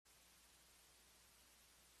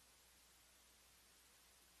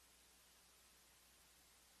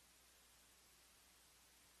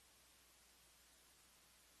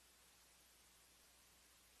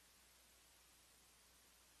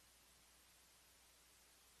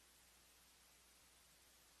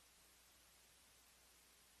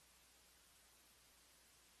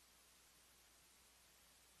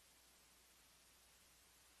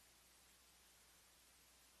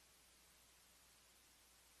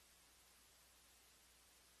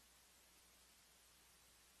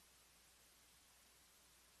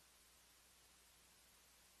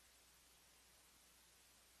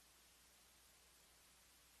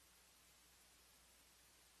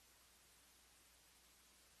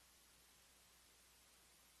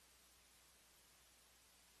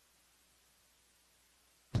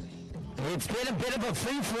It's been a bit of a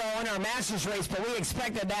free-flow in our Masters race, but we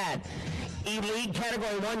expected that. Elite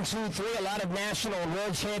category 1, 2, 3, a lot of national and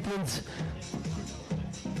world champions,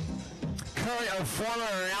 current or former,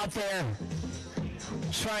 are out there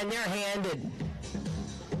trying their hand at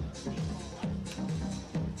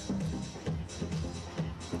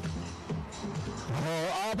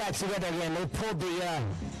all back together again. They pulled the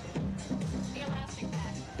elastic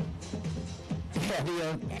back. Yeah,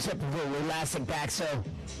 the typical elastic back. So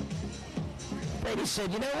Brady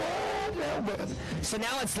said, you know what? No. So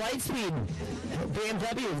now it's Lightspeed.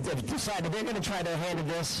 BMW have decided they're going to try their hand at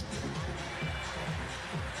this.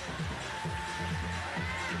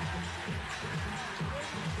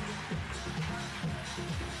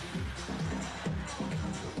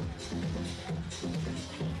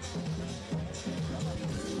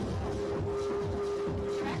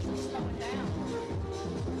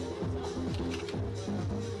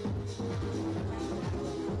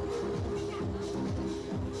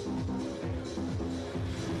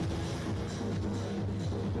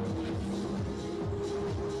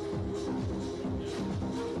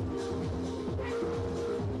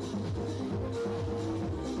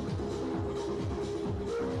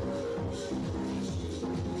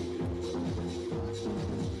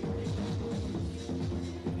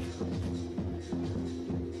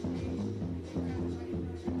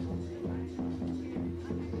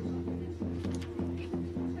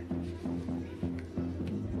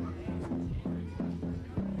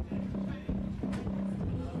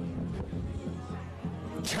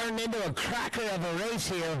 Turned into a cracker of a race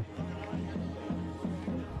here.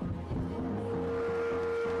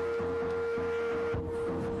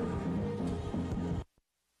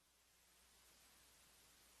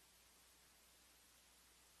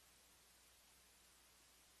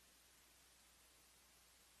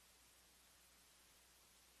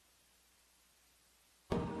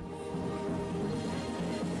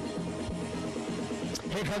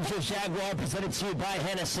 Here comes your Jaguar, presented to you by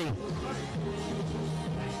Hennessy.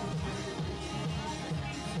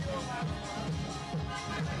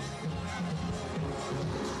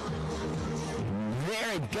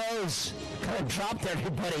 There it goes. Kind of dropped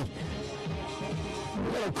everybody. A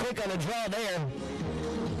little quick on the draw there.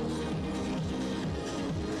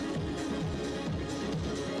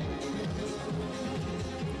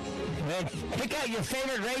 And pick out your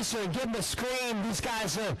favorite racer and give them a scream. These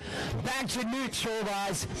guys are back to neutral,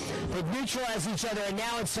 guys. They've neutralized each other, and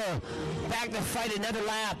now it's back to fight another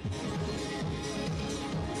lap.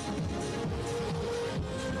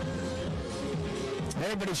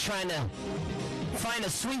 Everybody's trying to find a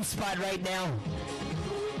sweet spot right now.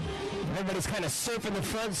 Everybody's kind of surfing the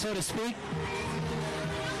front, so to speak.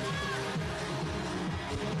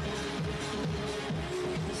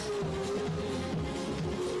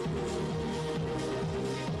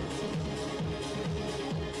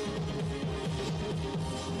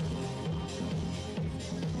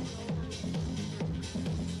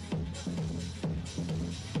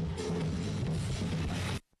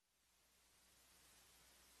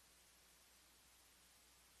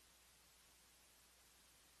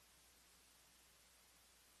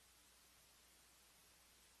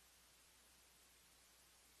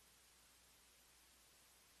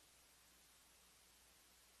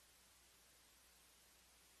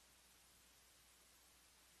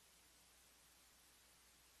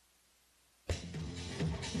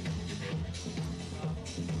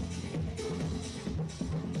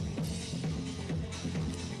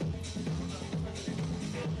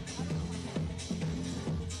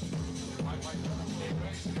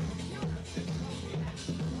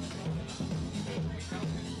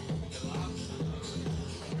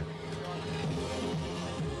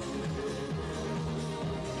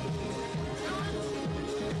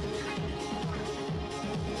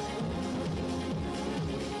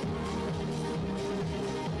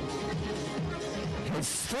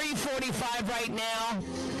 It's 3:45 right now.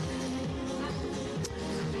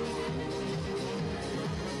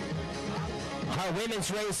 Our women's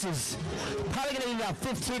race is probably going to be about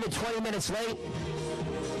 15 to 20 minutes late.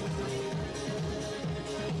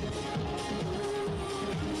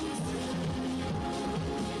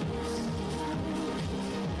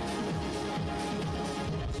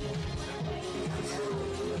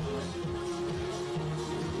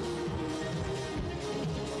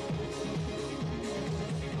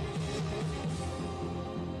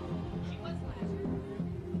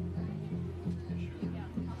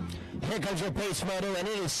 Here comes your pace moto, and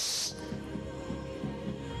it is...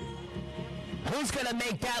 Who's going to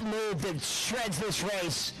make that move that shreds this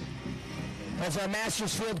race as our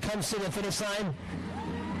Masters field comes to the finish line?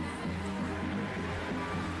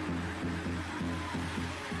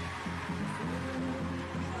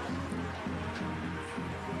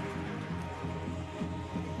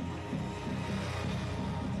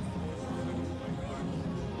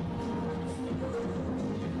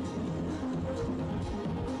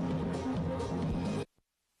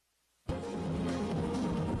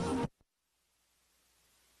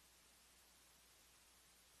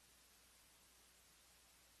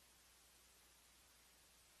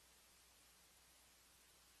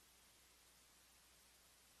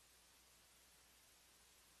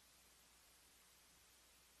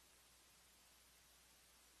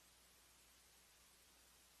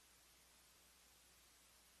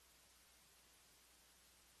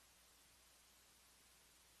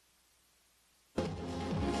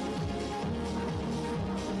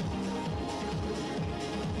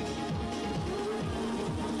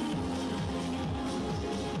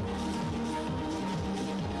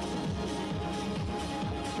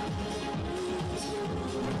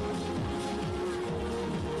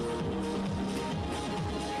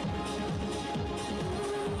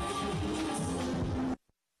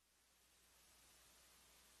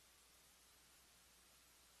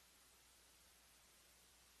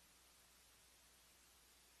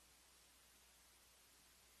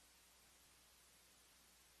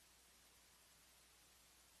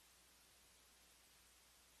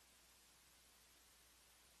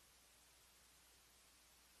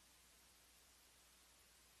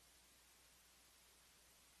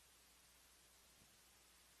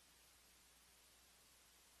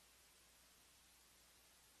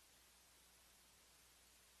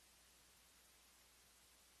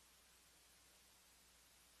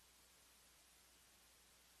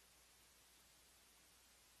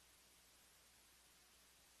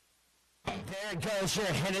 There goes your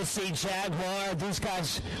Hennessy Jaguar. These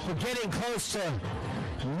guys were getting close to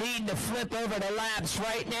needing to flip over the laps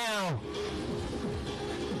right now.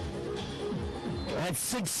 At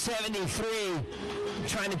 673,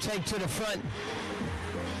 trying to take to the front.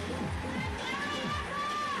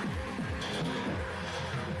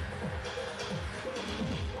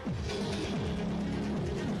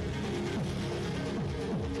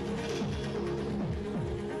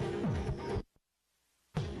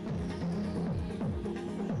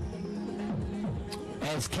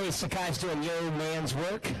 As Case Sakai's doing your man's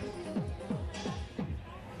work.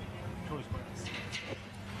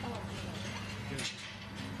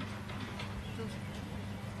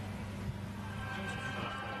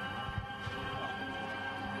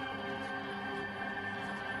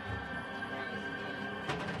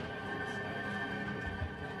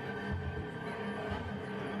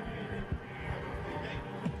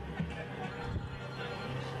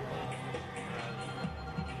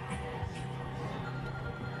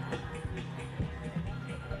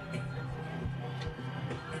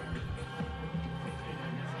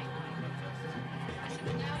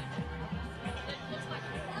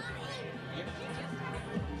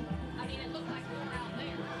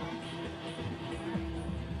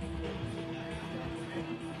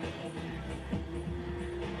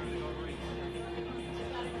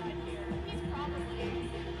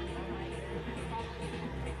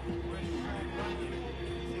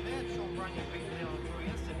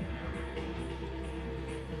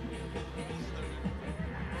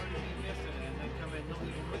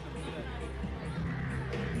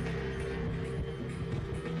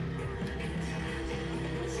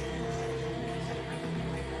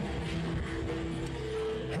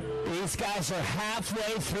 These guys are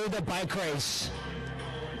halfway through the bike race.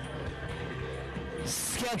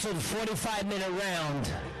 Scheduled 45-minute round.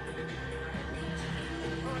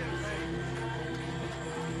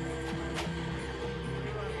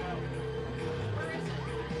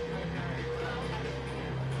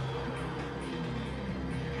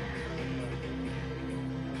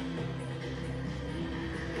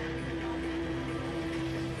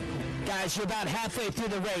 Guys, you're about halfway through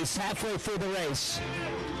the race,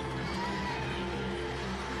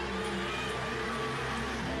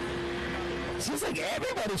 Seems like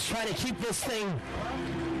everybody's trying to keep this thing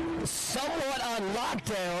somewhat on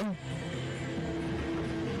lockdown.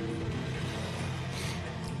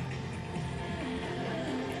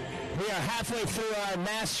 We are halfway through our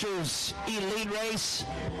Masters Elite race.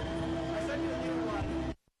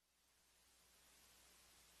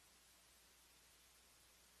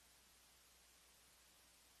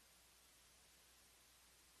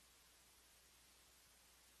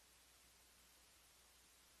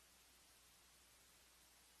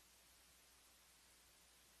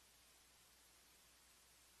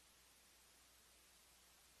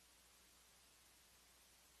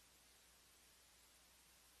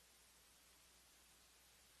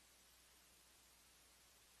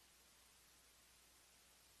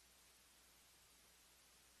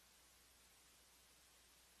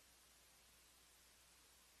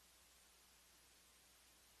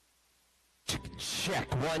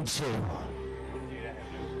 Check, 1, 2.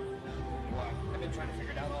 I've been trying to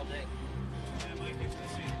figure it out all day.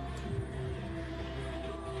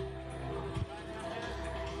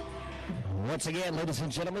 Once again, ladies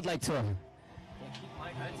and gentlemen, I'd like to...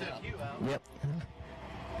 Yep.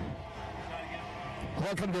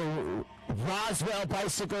 Welcome to Roswell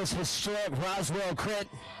Bicycles, historic Roswell Crit.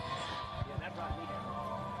 Yeah, that brought me down.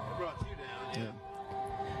 That brought you down, yeah.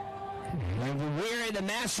 And we're in the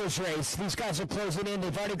Masters race. These guys are closing in.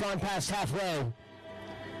 They've already gone past halfway.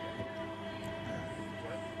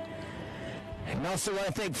 And also want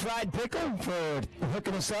to thank Fried Pickle for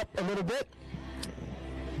hooking us up a little bit.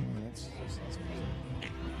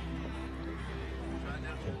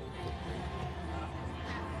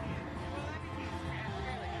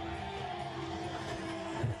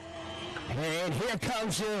 And here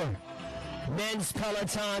comes your men's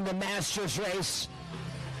peloton, the Masters race.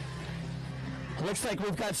 Looks like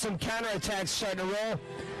we've got some counterattacks starting to roll.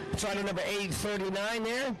 Starting number 839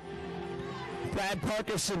 there. Brad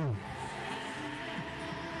Parkinson.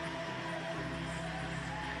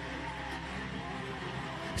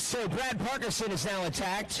 So Brad Parkinson is now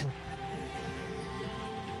attacked.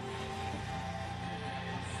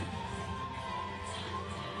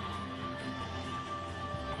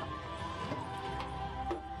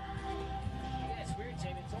 Yeah, it's weird,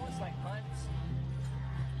 Jamie. It's almost like mine's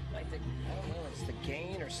like the, I don't know, it's the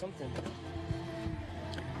gain or something.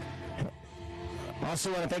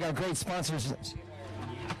 Also want to thank our great sponsors.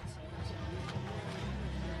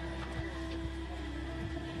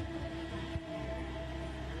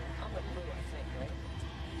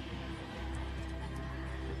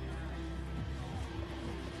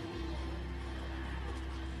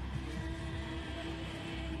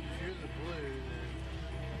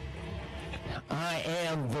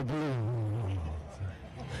 of the blue.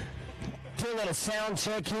 Do a little sound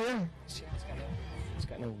check here. It's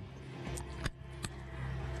got no.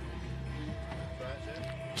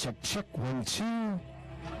 Check, check, 1, 2. 1,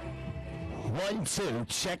 2,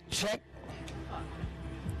 check, check.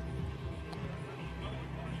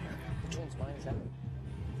 Which one's mine? Is that?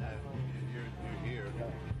 You're here.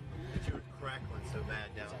 But you were crackling so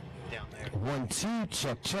bad down there. 1, 2,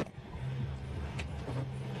 check, check.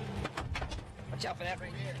 Watch out for that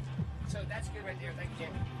right there. So that's good right there. Thank you,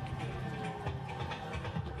 Jim.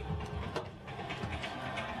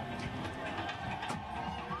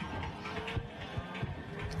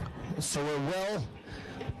 So we're well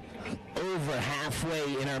over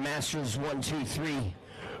halfway in our Masters 1, 2, 3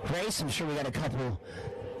 race. I'm sure we got a couple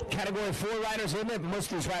Category 4 riders in there, but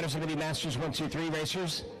most of these riders are going to be Masters 1, 2, 3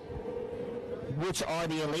 racers, which are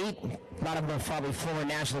the elite. A lot of them are probably former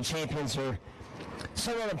national champions or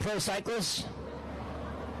some of them pro cyclists.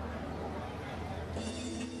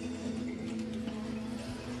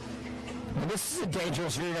 And this is a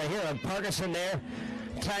dangerous route right here. Parkinson there,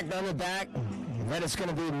 tagged on the back. Then it's going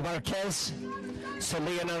to be Marquez. So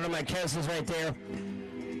Leonardo Marquez is right there.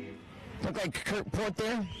 Look like Kurt Port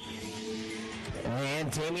there.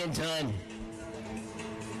 And Damian Dunn.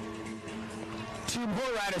 Two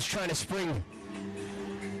more riders trying to spring.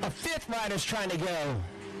 A fifth rider's trying to go.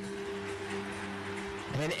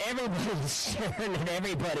 And everybody's staring at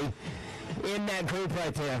everybody in that group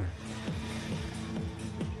right there.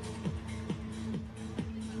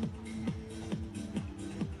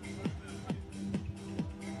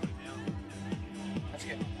 That's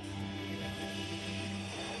good.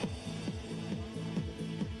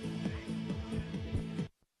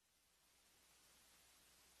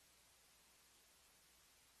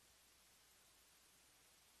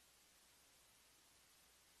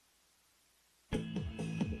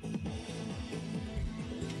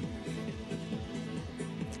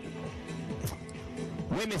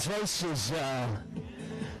 Women's race is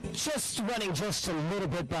just running just a little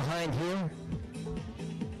bit behind here.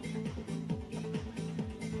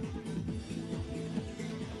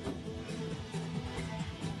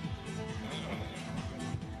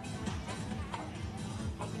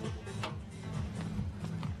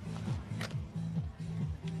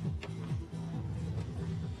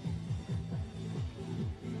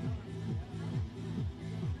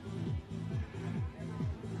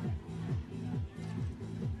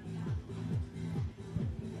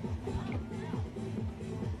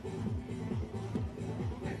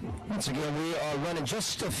 Once again, we are running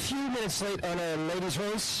just a few minutes late on our ladies'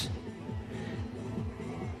 race.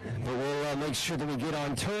 But we'll make sure that we get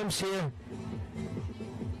on terms here.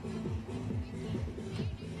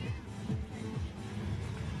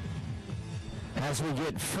 As we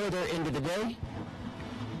get further into the day.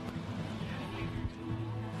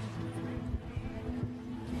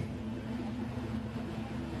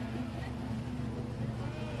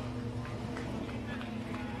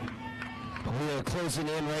 We are closing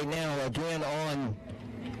in right now again on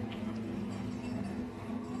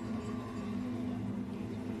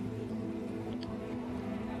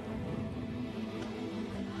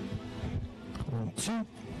one, two.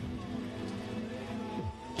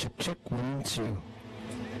 Check, check, 1, 2.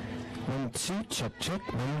 1, 2, check,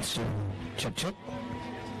 check, 1, 2. Check, check.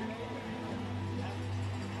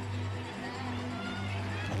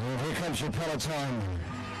 And here comes your peloton.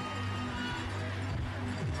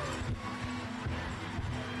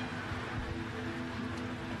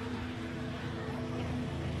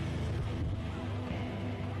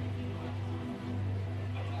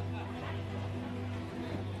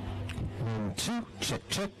 One, two, check,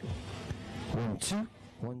 check. 1, 2.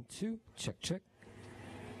 1, 2, check, check.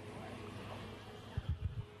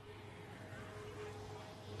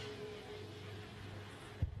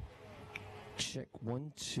 Check,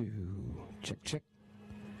 1, 2, check, check.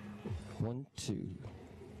 1, 2,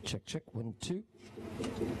 check, check. 1, 2.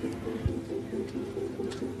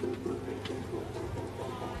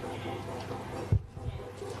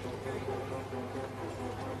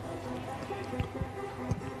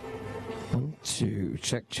 One, two,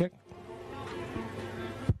 check, check.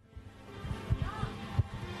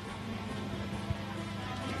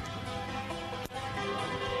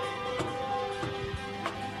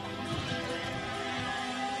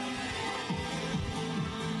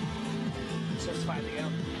 So it's 5 to go.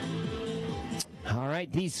 All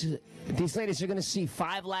right, these ladies are going to see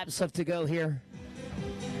 5 laps left to go here.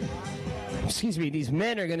 Excuse me, these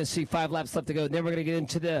men are going to see 5 laps left to go. Then we're going to get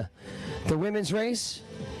into the women's race.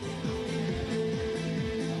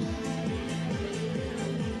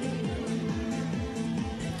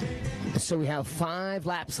 So we have 5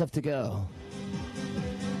 laps left to go.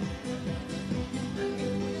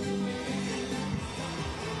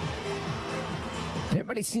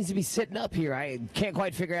 everybody seems to be sitting up here. I can't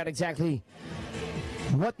quite figure out exactly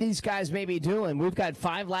what these guys may be doing. We've got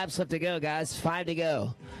 5 laps left to go, guys. 5 to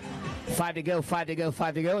go. 5 to go, 5 to go,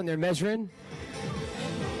 5 to go, and they're measuring.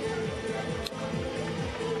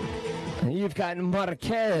 And you've got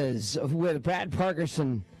Marquez with Brad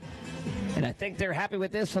Parkerson. And I think they're happy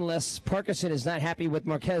with this unless Parkerson is not happy with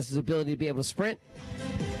Marquez's ability to be able to sprint.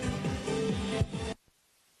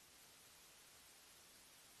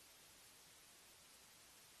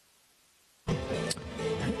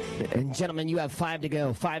 And gentlemen, you have 5 to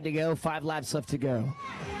go. 5 to go. 5 laps left to go.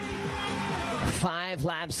 5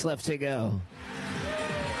 laps left to go.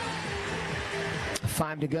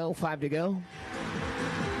 5 to go. 5 to go.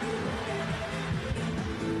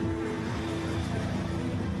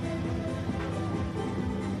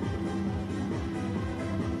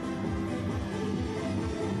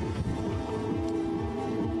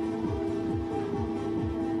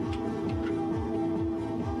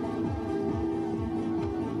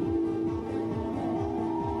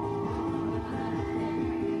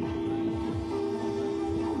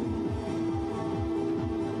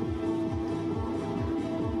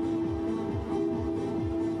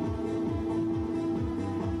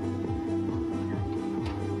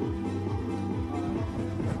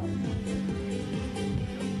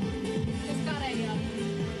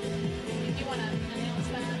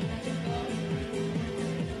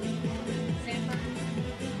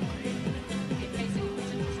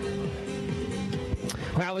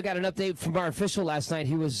 Well, we got an update from our official last night.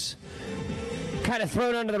 He was kind of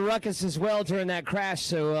thrown under the ruckus as well during that crash,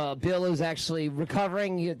 so Bill is actually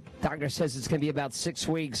recovering. Doctor says it's going to be about 6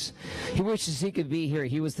 weeks. He wishes he could be here.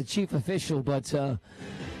 He was the chief official, but... Hey,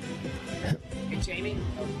 Jamie?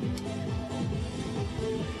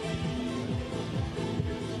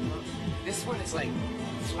 This one is like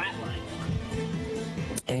flatline.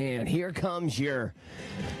 And here comes your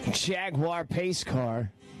Jaguar pace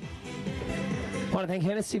car. I want to thank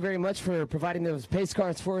Hennessy very much for providing those pace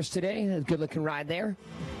cars for us today. A good-looking ride there.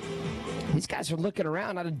 These guys are looking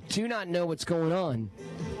around. I do not know what's going on.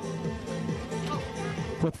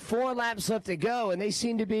 With 4 laps left to go, and they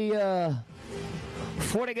seem to be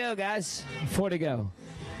 4 to go, guys. 4 to go.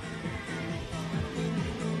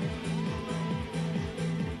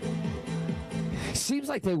 Seems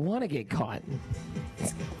like they want to get caught.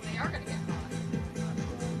 They are going to get caught.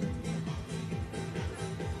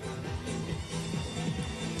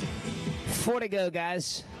 4 to go,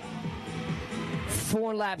 guys.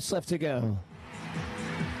 4 laps left to go.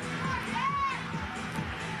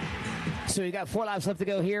 So you got 4 laps left to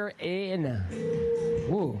go here in...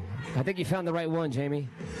 Woo, I think you found the right one, Jamie.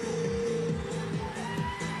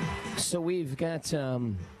 So we've got a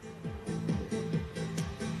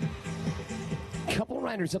couple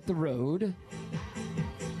riders up the road.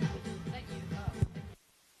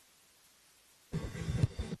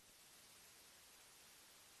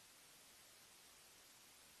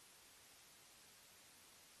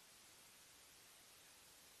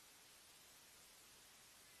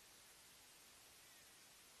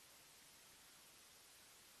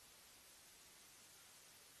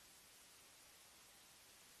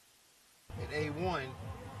 A1,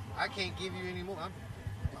 I can't give you any more. I'm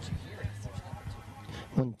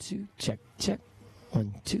 1, 2, check, check.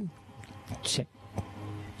 1, 2, check,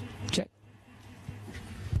 check.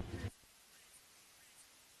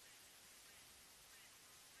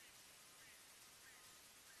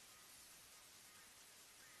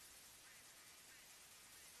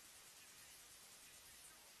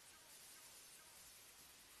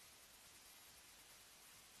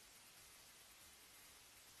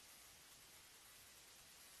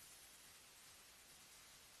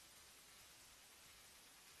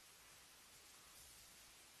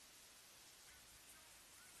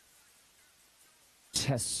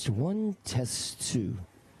 Test 1, test 2.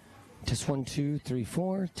 Test 1, 2, 3,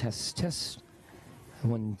 4. Test, test.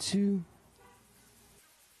 1, 2.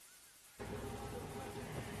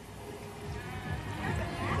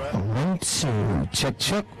 One, two. Check,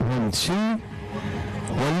 check. 1, 2.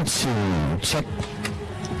 1, 2. Check.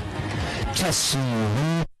 Test. All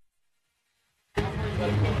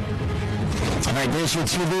right, there's your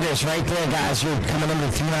 2 leaders right there, guys. You're coming in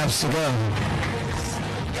with 3 laps to go.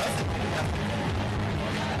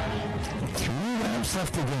 3 laps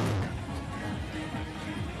left to go.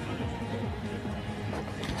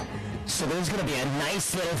 So there's going to be a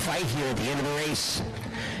nice little fight here at the end of the race.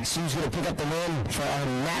 See who's going to pick up the win for our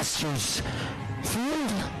Masters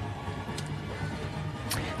field.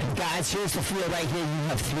 And guys, here's the field right here. You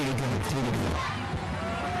have 3 to go. 3 to go.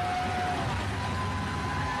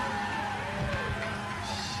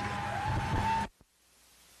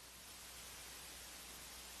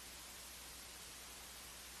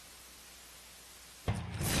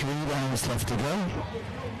 seconds left to go.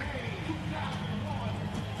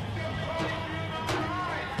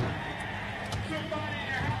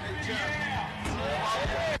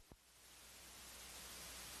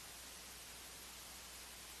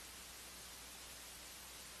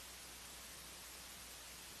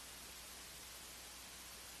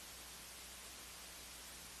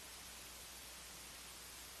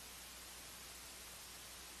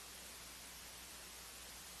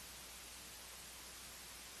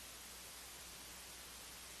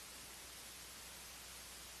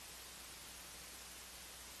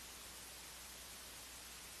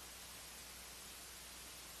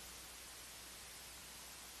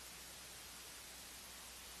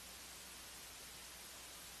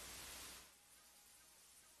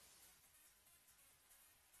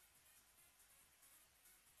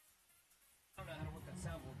 I don't know how to work that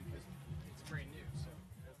soundboard because it's brand new. So.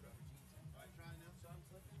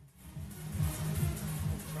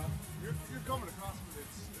 You're coming across, but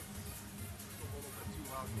it's a little bit too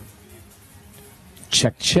loud for speed.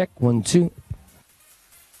 Check, check. 1, 2.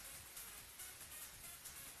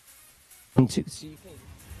 1, 2. See, you can.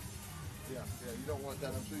 Yeah, you don't want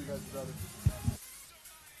that. I'm sure you guys would rather.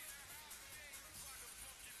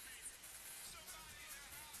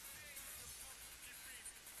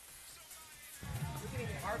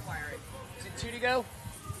 Is it 2 to go?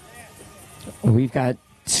 We've got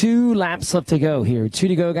 2 laps left to go here. 2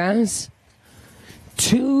 to go, guys.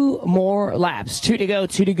 2 more laps. 2 to go,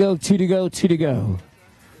 2 to go, 2 to go, 2 to go.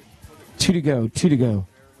 2 to go, 2 to go.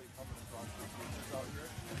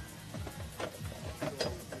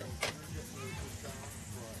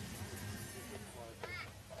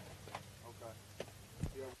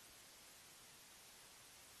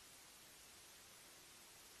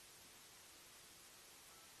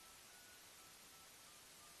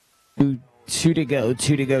 Two to go,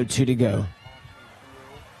 2 to go, 2 to go. Can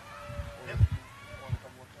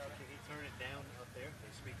you turn it down up there for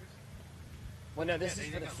the speakers? Well, no, this is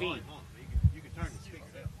for the feed. You can turn the speaker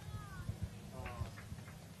down.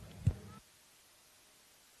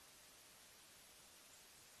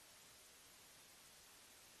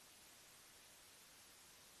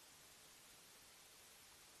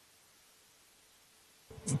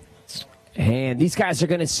 And these guys are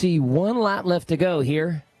going to see 1 lap left to go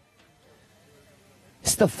here.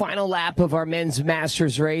 It's the final lap of our men's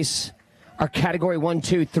Masters race. Our category 1,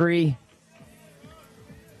 2, 3.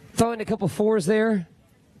 Throw in a couple 4s there.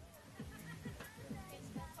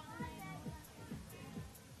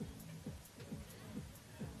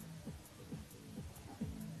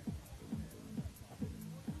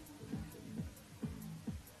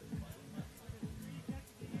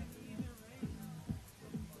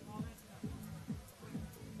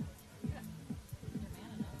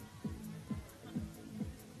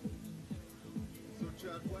 So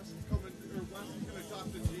Chad, Wes is coming, or Wes is going to talk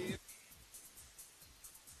to Gene.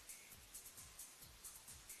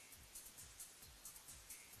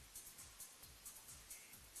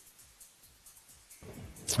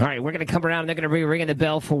 All right, we're going to come around. They're going to be ringing the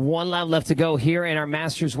bell for 1 lap left to go here in our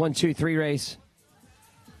Masters 1, 2, 3 race.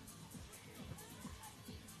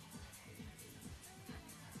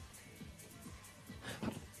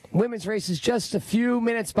 Women's race is just a few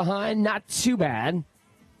minutes behind. Not too bad.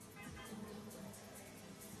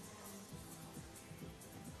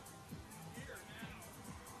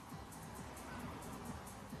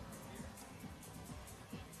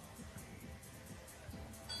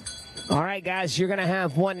 All right, guys, you're going to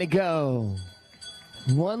have 1 to go.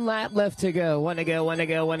 1 lap left to go. 1 to go, 1 to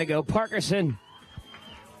go, 1 to go. Parkerson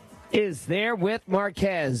is there with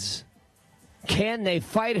Marquez. Can they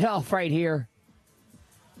fight it off right here?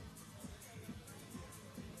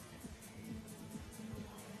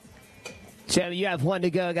 So you have 1 to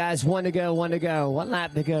go, guys. 1 to go, 1 to go. 1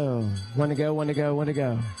 lap to go. 1 to go, 1 to go, 1 to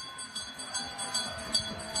go.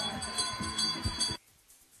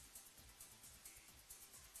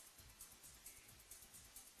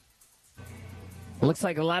 Looks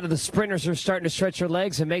like a lot of the sprinters are starting to stretch their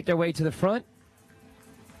legs and make their way to the front.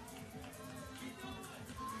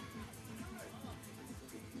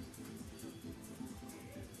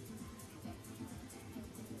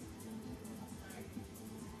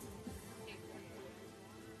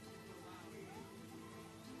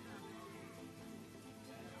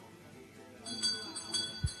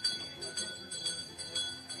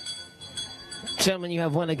 Gentlemen, you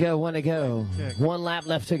have 1 to go, 1 to go. Check. 1 lap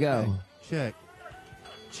left to go. Check.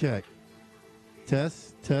 Check.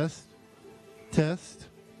 Test. Test. Test.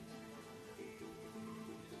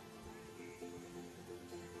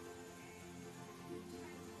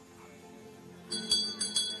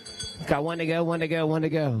 Got 1 to go, 1 to go, 1 to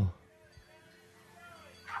go.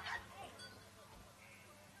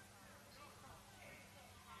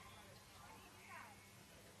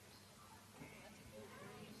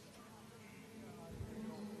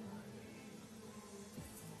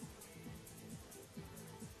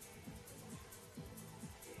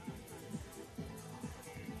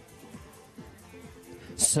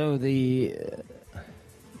 So the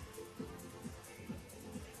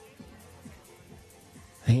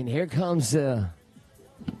and here comes it's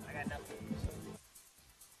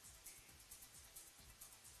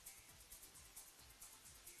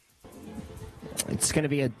going to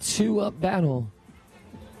be a 2-up battle.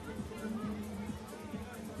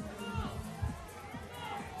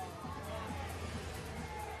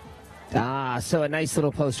 So a nice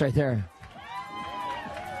little post right there.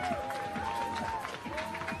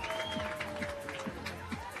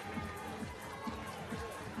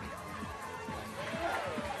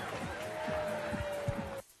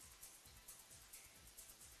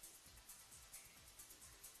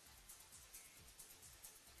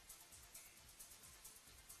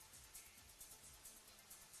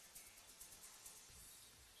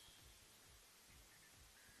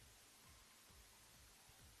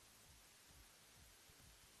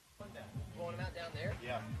 Blowing them out down there?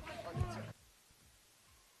 Yeah.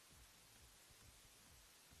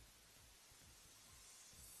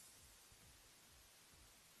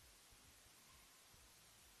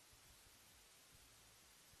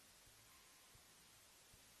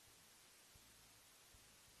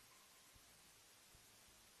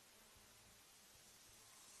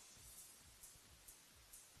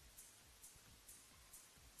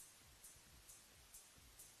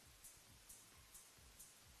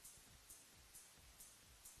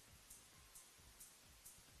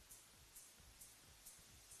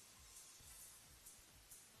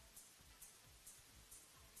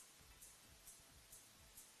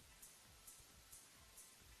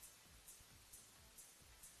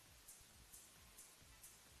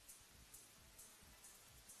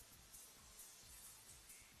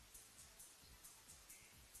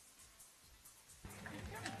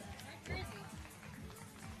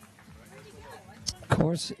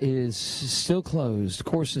 Course is still closed.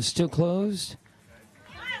 Course is still closed.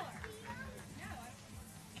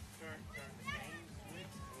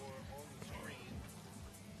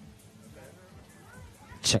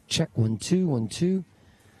 Check, check, 1, 2, 1, 2.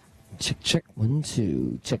 Check, check, 1,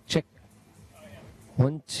 2. Check, check.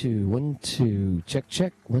 1, 2, 1, 2. Check,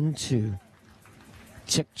 check, 1, 2.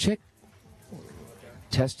 Check, check.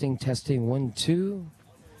 Testing, testing, 1, 2.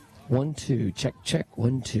 1, 2. Check, check,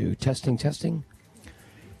 1, 2. Testing, testing.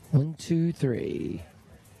 1, 2, 3.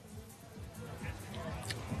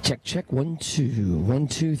 Check, check, 1, 2. 1,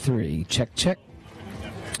 2, 3. Check, check.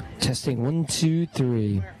 Testing, 1, 2,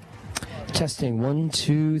 3. Testing, 1,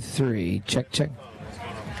 2, 3. Check, check.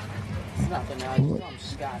 Nothing else.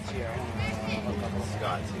 Scott's here.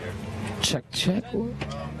 Scott's here. Check, check.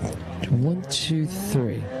 1, 2,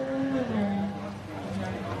 3.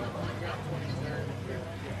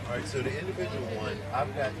 All right, so the individual one,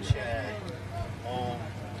 I've got Chad on.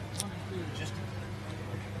 Just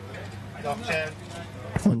talk, Chad.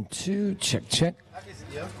 1, 2. Check, check. I can see,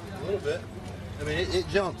 yeah, a little bit. I mean, it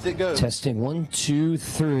jumps, it goes. Testing, 1, 2,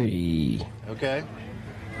 3. Okay,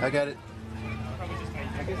 I got it.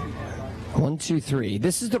 1, 2, 3.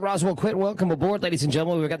 This is the Roswell Quit. Welcome aboard, ladies and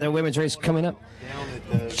gentlemen. We've got the women's race coming up. Down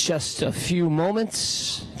at the, Just a few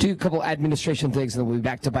moments. Do a couple administration things, and then we'll be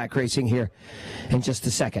back-to-back racing here in just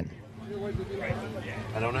a second.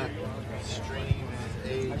 I don't know. Stream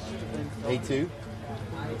is A2.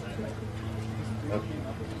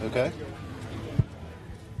 Okay.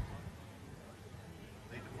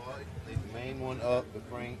 Leave the main one up, but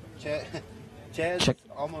bring Chad's Check.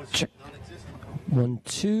 almost Check. non-existent. 1,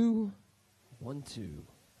 2. 1, 2.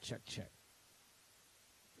 Check, check.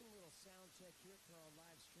 Do a little sound check here for our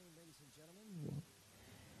live stream, ladies and gentlemen.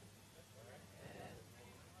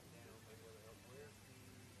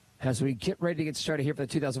 As we get ready to get started here for the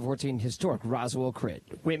 2014 historic Roswell Crit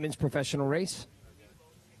women's professional race.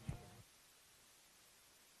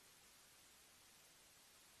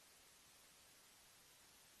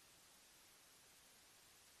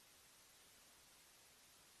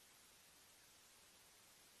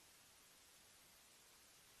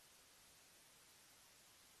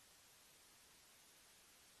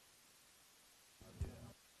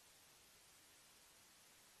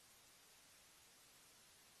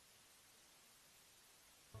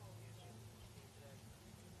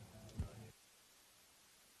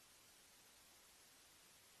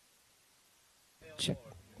 Check.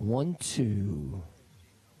 1, 2.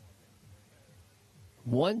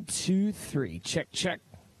 1, 2, 3. Check, check.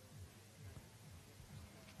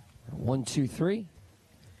 1, 2, 3.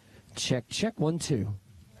 Check, check. 1, 2.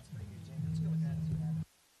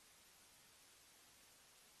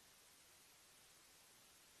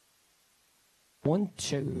 One,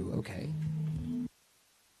 two. Okay.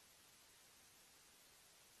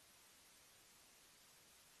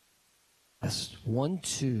 Yes. 1,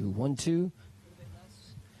 2, 1, 2.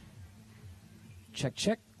 Check,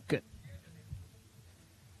 check. Good.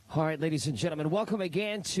 All right, ladies and gentlemen, welcome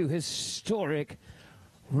again to historic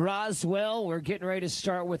Roswell. We're getting ready to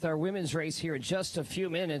start with our women's race here in just a few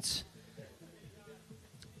minutes.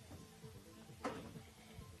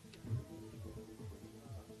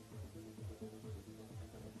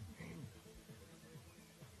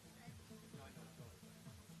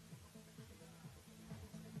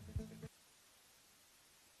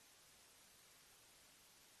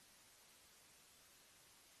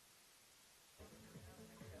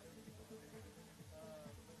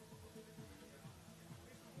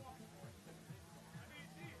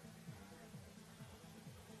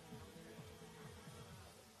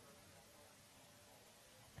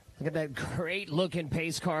 Look at that great-looking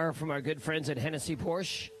pace car from our good friends at Hennessy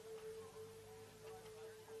Porsche.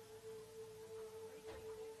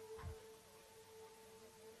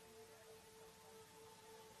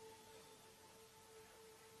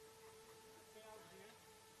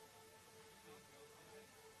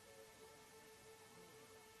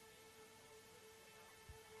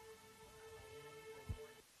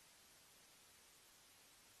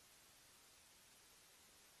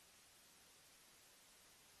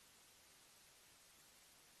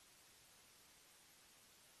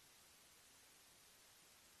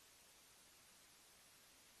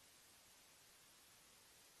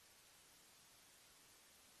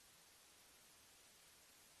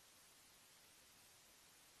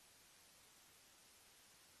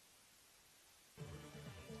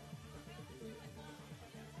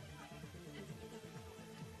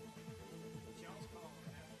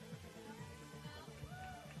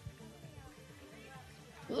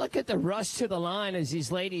 Look at the rush to the line as these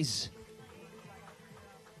ladies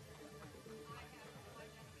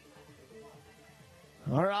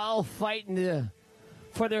are all fighting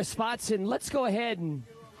for their spots. And let's go ahead and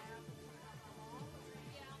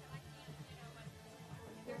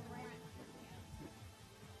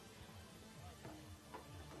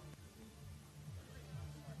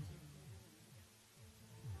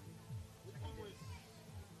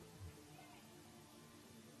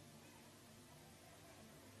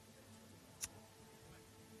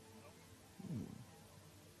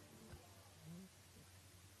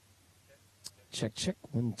check, check.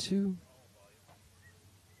 1, 2.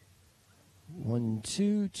 1,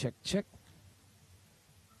 2. Check, check.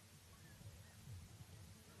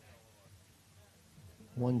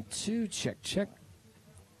 One, two. Check, check.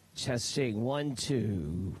 Testing. 1,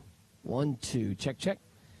 2. 1, 2. Check, check.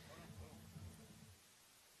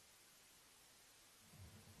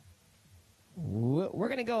 We're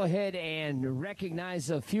going to go ahead and recognize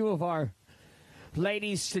a few of our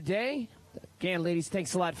ladies today. Again, ladies,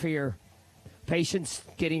 thanks a lot for your patience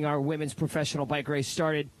getting our women's professional bike race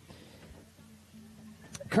started.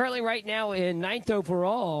 Currently right now in 9th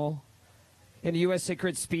overall in the USA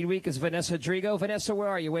Crit Speed Week is Vanessa Drigo. Vanessa, where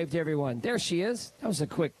are you? Wave to everyone. There she is. That was a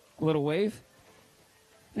quick little wave.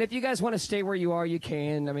 And if you guys want to stay where you are, you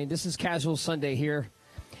can. I mean, this is casual Sunday here.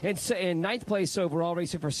 And so in 9th place overall,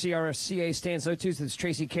 racing for CRFCA stands 02. It's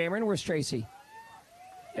Tracy Cameron. Where's Tracy?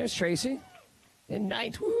 There's Tracy. In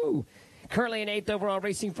 9th. Woo! Currently in 8th overall,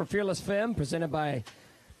 racing for Fearless Femme, presented by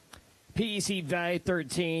PEC Valley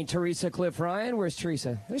 13, Teresa Cliff Ryan. Where's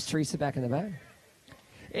Teresa? There's Teresa back in the back.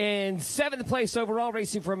 In 7th place overall,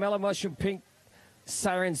 racing for Mellow Mushroom Pink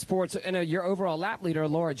Siren Sports, and your overall lap leader,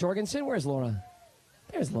 Laura Jorgensen. Where's Laura?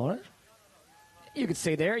 There's Laura. You can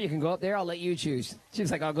stay there. You can go up there. I'll let you choose. She's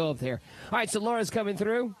like, I'll go up there. All right, so Laura's coming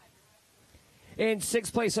through. In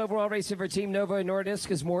 6th place overall, racing for Team Nova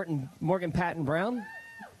Nordisk is Morgan Patton Brown.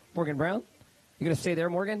 Morgan Brown? You going to stay there,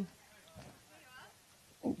 Morgan?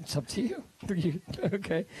 It's up to you.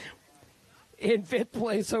 Okay. In 5th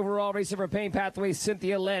place overall, racing for Pain Pathways,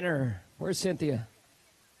 Cynthia Lenner. Where's Cynthia?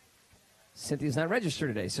 Cynthia's not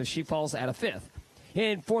registered today, so she falls out of 5th.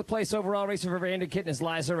 In 4th place overall, racing for Vanda Kitten is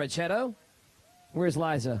Liza Racchetto. Where's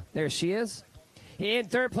Liza? There she is. In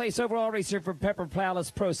 3rd place overall, racer for Pepper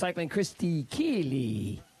Palace Pro Cycling, Christy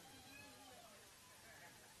Keeley.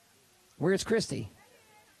 Where's Christy?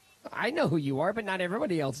 I know who you are, but not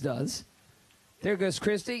everybody else does. There goes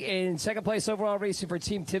Christy. In 2nd place overall, racing for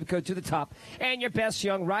Team Tibco to the top. And your best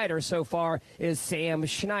young rider so far is Sam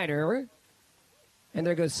Schneider. And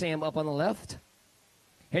there goes Sam up on the left.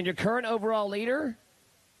 And your current overall leader,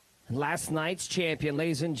 last night's champion,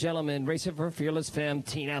 ladies and gentlemen, racing for Fearless Femme,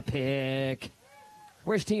 Tina Pick.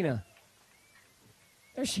 Where's Tina?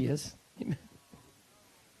 There she is.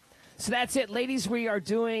 So that's it, ladies. We are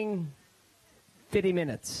doing 50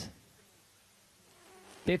 minutes.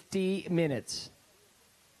 50 minutes.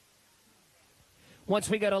 Once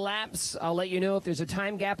we go to laps, I'll let you know if there's a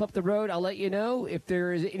time gap up the road. I'll let you know if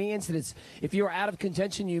there is any incidents. If you're out of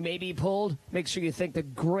contention, you may be pulled. Make sure you thank the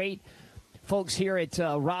great folks here at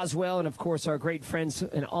Roswell and, of course, our great friends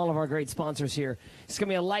and all of our great sponsors here. It's going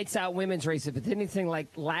to be a lights-out women's race. If it's anything like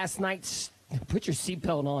last night's, put your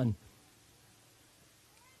seatbelt on.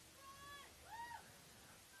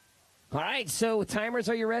 All right, so timers,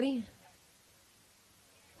 are you ready?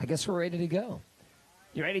 I guess we're ready to go.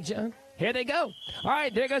 You ready, John? Here they go. All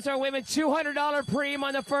right, there goes our women. $200 preem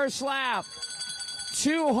on the first lap.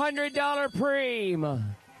 $200 preem.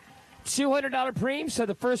 $200 preem, so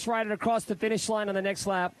the first rider across the finish line on the next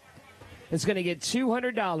lap is going to get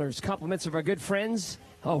 $200. Compliments of our good friends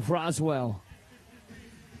of Roswell.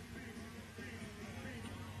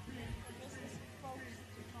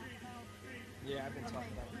 Yeah, I've been talking about it.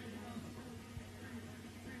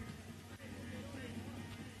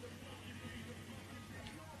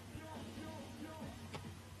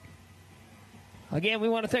 Again, we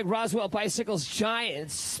want to thank Roswell Bicycles,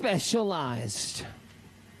 Giants Specialized.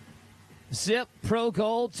 Zip, Pro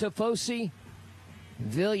Gold, Tifosi,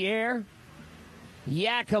 Villiers,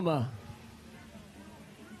 Yakima.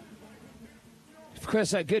 Of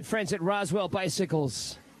course, our good friends at Roswell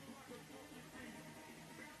Bicycles.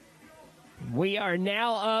 We are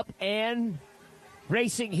now up and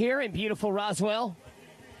racing here in beautiful Roswell.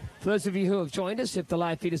 For those of you who have joined us, if the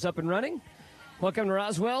live feed is up and running, welcome to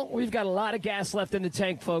Roswell. We've got a lot of gas left in the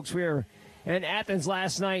tank, folks. We were in Athens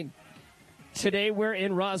last night. Today we're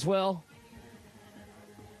in Roswell.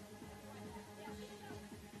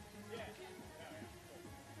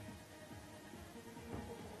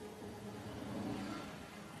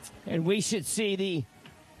 And we should see the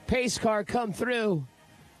pace car come through.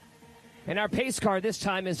 And our pace car this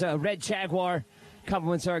time is a red Jaguar.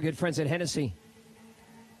 Compliments our good friends at Hennessy.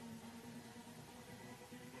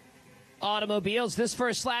 Automobiles, this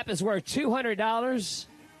first lap is worth $200.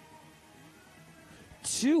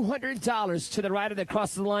 $200 to the rider that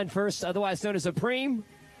crosses the line first, otherwise known as a preem.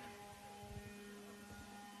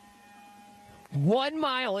 1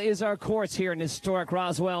 mile is our course here in historic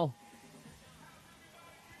Roswell.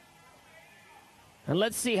 And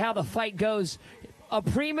let's see how the fight goes. A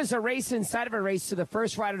preem is a race inside of a race, so the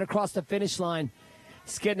first rider to cross the finish line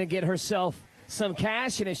is going to get herself some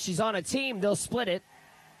cash, and if she's on a team, they'll split it.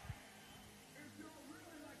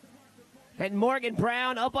 And Morgan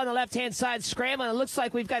Brown up on the left-hand side scrambling. It looks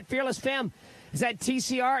like we've got Fearless Femme. Is that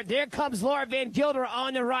TCR? There comes Laura Van Gilder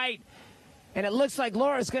on the right. And it looks like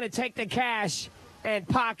Laura's going to take the cash and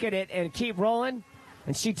pocket it and keep rolling.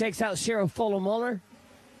 And she takes out Cheryl Fuller-Muller.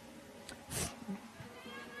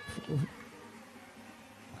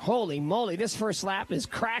 Holy moly, this first lap is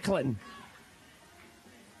crackling.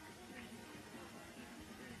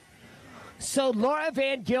 So Laura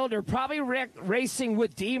Van Gilder probably racing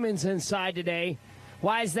with demons inside today.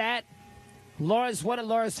 Why is that? One of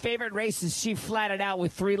Laura's favorite races. She flatted out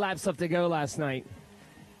with 3 laps left to go last night.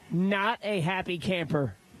 Not a happy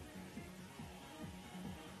camper.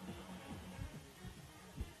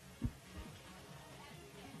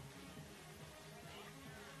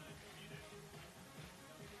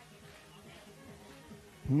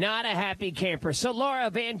 Not a happy camper. So Laura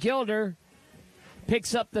Van Gilder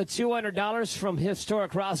picks up the $200 from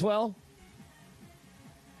historic Roswell.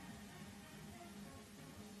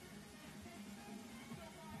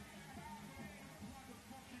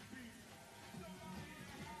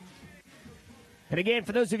 And again,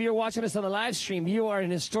 for those of you who are watching us on the live stream, you are in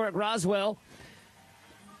historic Roswell.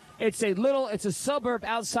 It's a suburb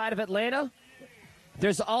outside of Atlanta.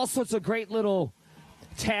 There's all sorts of great little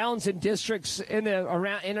towns and districts in and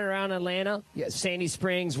around Atlanta. Yeah, Sandy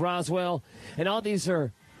Springs, Roswell, and all these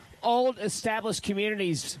are old established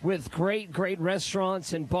communities with great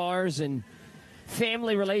restaurants and bars and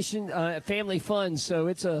family fun. So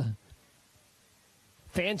it's a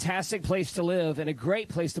fantastic place to live and a great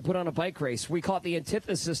place to put on a bike race. We call it the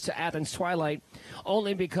antithesis to Athens Twilight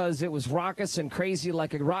only because it was raucous and crazy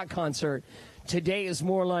like a rock concert. Today is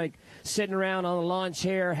more like sitting around on a lawn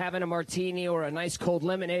chair, having a martini or a nice cold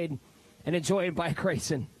lemonade and enjoying bike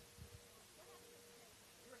racing.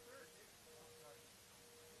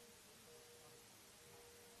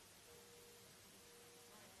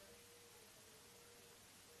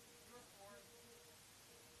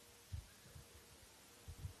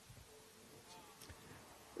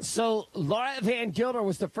 So Laura Van Gilder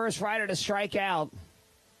was the first rider to strike out.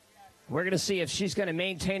 We're going to see if she's going to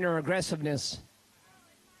maintain her aggressiveness.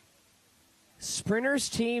 Sprinters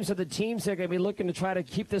teams are the teams that are going to be looking to try to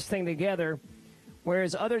keep this thing together,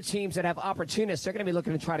 whereas other teams that have opportunists, they're going to be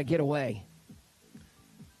looking to try to get away.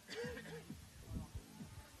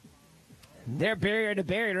 They're barrier to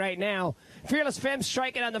barrier right now. Fearless Femme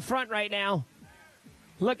striking on the front right now.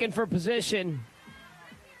 Looking for position.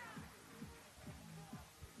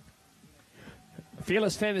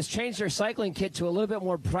 Fearless Femme has changed their cycling kit to a little bit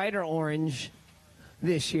more brighter orange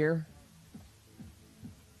this year.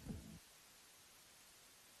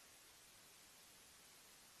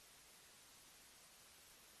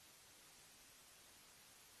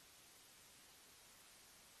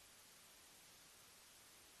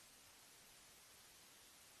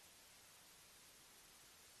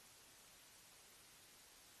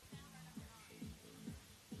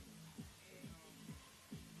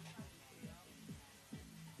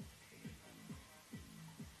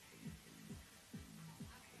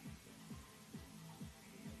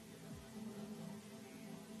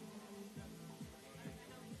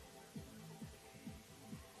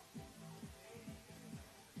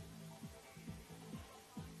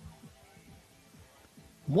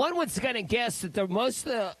 One was going to guess that most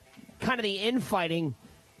of the kind of the infighting,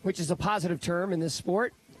 which is a positive term in this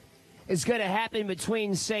sport, is going to happen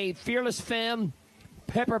between, say, Fearless Femme,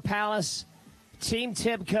 Pepper Palace, Team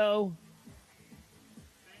Tibco,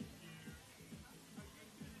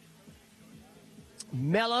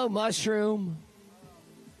 Mellow Mushroom.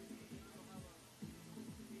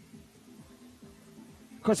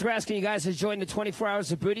 Of course, we're asking you guys to join the 24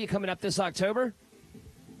 Hours of Booty coming up this October.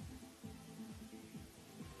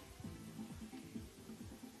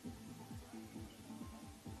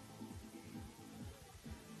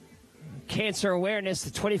 Cancer awareness, the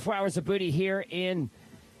 24 Hours of Booty here in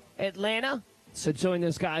Atlanta. So join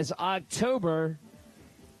those guys October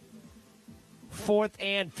 4th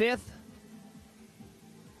and 5th.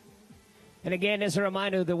 And again, as a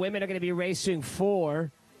reminder, the women are going to be racing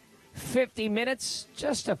for 50 minutes,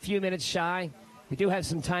 just a few minutes shy. We do have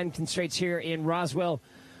some time constraints here in Roswell,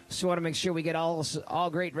 so we want to make sure we get all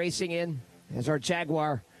great racing in as our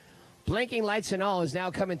Jaguar, blinking lights and all, is now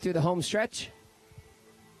coming through the home stretch.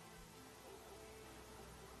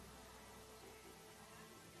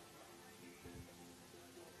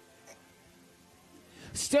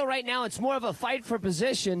 Still, right now, it's more of a fight for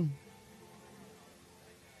position.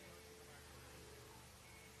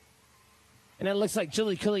 And it looks like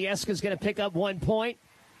Julie Kulieska is going to pick up 1 point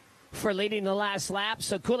for leading the last lap.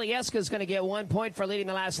 So Kulieska is going to get 1 point for leading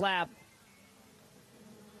the last lap.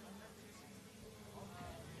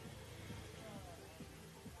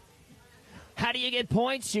 How do you get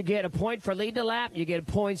points? You get a point for leading the lap. You get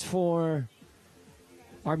points for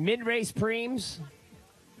our mid-race preems.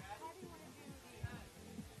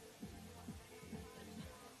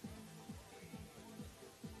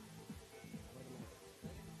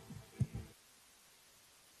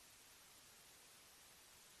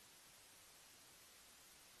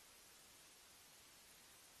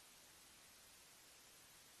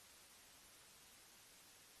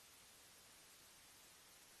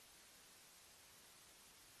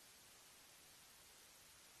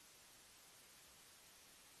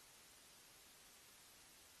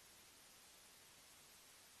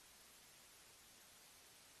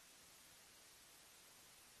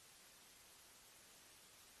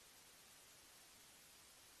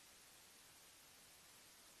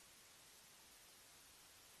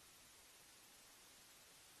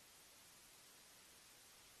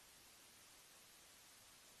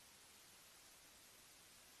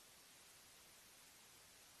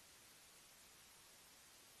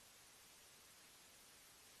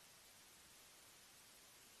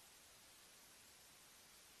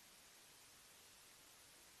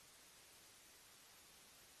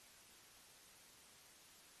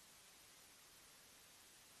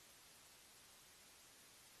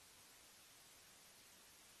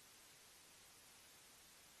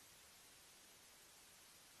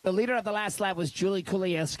 The leader of the last lap was Julie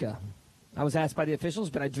Kulieska. I was asked by the officials,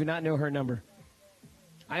 but I do not know her number.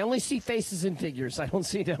 I only see faces and figures. I don't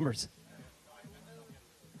see numbers.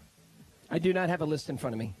 I do not have a list in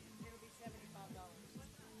front of me.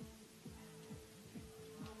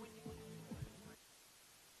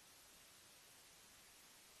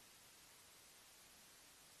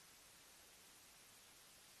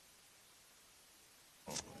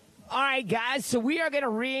 All right, guys, so we are going to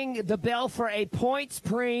ring the bell for a points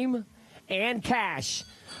preem and cash.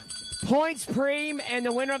 Points preem, and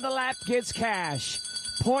the winner of the lap gets cash.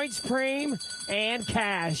 Points preem and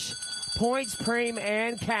cash. Points preem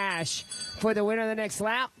and cash for the winner of the next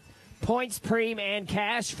lap. Points preem and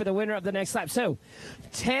cash for the winner of the next lap. So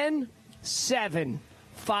 10, 7,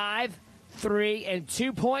 5, 3, and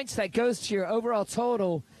 2 points. That goes to your overall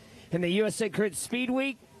total in the USA Crit Speed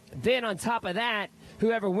Week. Then on top of that,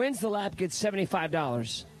 whoever wins the lap gets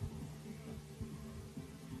 $75.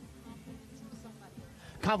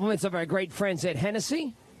 Compliments of our great friends at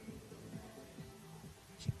Hennessy.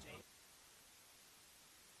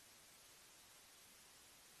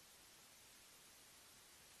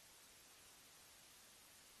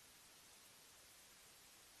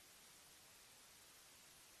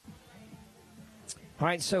 All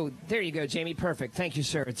right, so there you go, Jamie. Perfect. Thank you,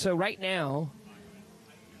 sir. So right now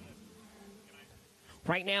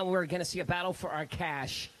we're going to see a battle for our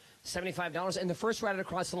cash, $75. And the first rider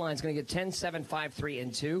across the line is going to get 10, 7, 5, 3,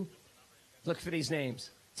 and 2. Look for these names.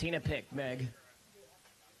 Tina Pick, Meg,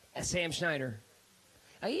 Sam Schneider.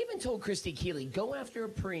 I even told Christy Keeley, go after a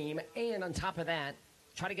preem, and on top of that,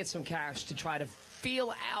 try to get some cash to try to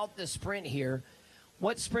feel out the sprint here.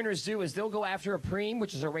 What sprinters do is they'll go after a preem,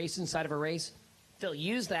 which is a race inside of a race. They'll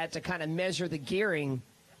use that to kind of measure the gearing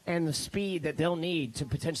and the speed that they'll need to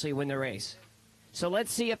potentially win the race. So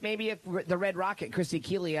let's see if the Red Rocket, Christy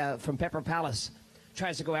Keeley from Pepper Palace,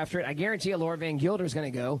 tries to go after it. I guarantee you Laura Van Gilder is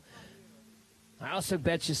going to go. I also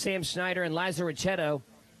bet you Sam Schneider and Liza Ricchetto,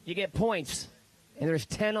 you get points. And there's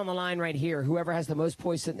 10 on the line right here. Whoever has the most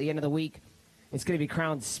points at the end of the week, it's going to be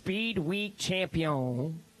crowned Speed Week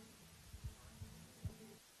champion.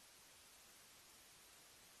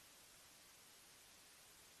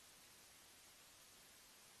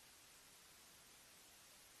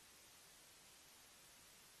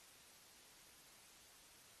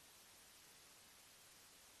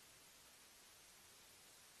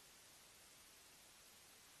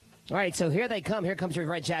 All right, so here they come. Here comes your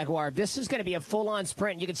Red Jaguar. This is going to be a full-on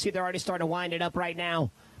sprint. You can see they're already starting to wind it up right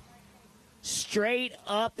now. Straight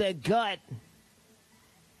up the gut.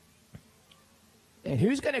 And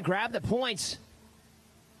who's going to grab the points?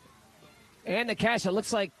 And the cash. It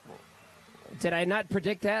looks like, did I not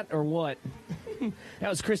predict that or what? That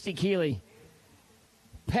was Christy Keeley.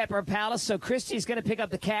 Pepper Palace. So Christy's going to pick up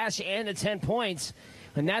the cash and the 10 points.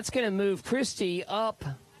 And that's going to move Christy up.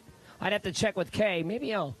 I'd have to check with Kay.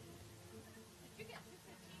 Maybe I'll.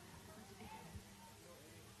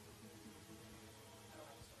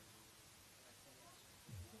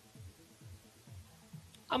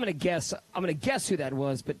 I'm going to guess who that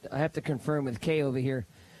was, but I have to confirm with Kay over here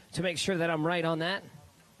to make sure that I'm right on that.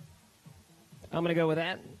 I'm going to go with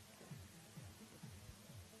that.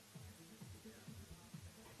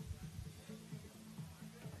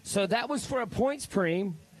 So that was for a points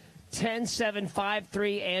preem, 10, 7, 5,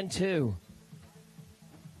 3, and 2.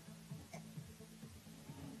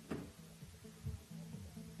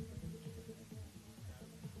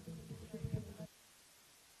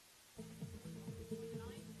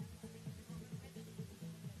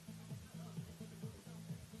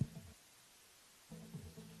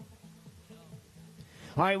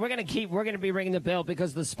 All right, we're going to be ringing the bell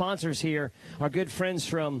because the sponsors here are good friends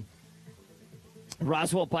from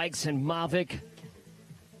Roswell Bikes and Mavic.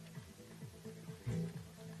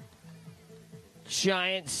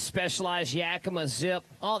 Giant, Specialized, Yakima, Zip.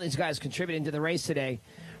 All these guys contributing to the race today.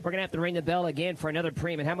 We're going to have to ring the bell again for another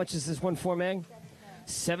preem. And how much is this one for, Meg?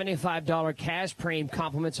 $75 cash preem.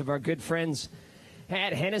 Compliments of our good friends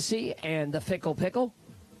at Hennessy and the Fickle Pickle.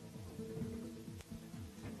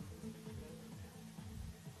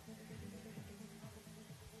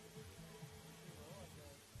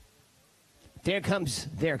 Here comes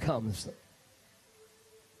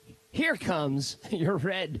your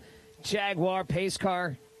red Jaguar pace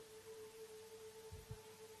car.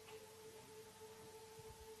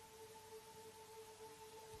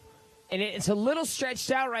 And it's a little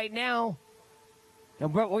stretched out right now.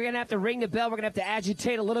 But we're going to have to ring the bell. We're going to have to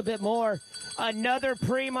agitate a little bit more. Another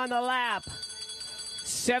preem on the lap.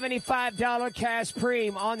 $75 cash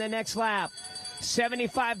preem on the next lap.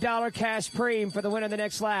 $75 cash preem for the winner of the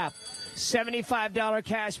next lap. $75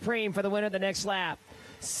 cash preem for the winner of the next lap.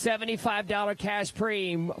 $75 cash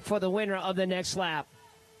preem for the winner of the next lap.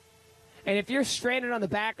 And if you're stranded on the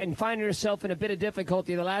back and find yourself in a bit of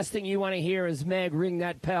difficulty, the last thing you want to hear is Meg ring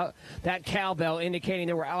that cowbell, indicating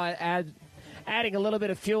that we're adding a little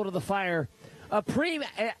bit of fuel to the fire. A preem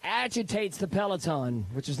agitates the peloton,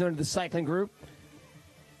 which is known as the cycling group.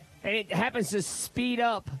 And it happens to speed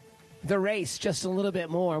up the race just a little bit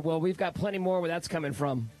more. Well, we've got plenty more where that's coming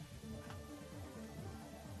from.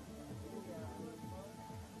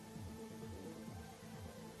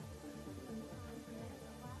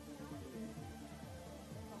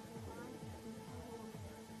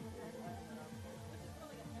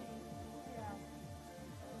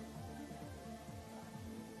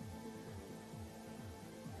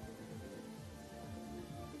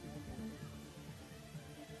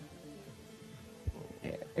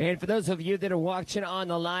 And for those of you that are watching on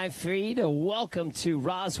the live feed, welcome to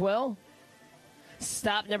Roswell.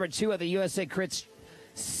 Stop number 2 of the USA Crits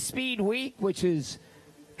Speed Week, which is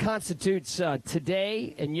constitutes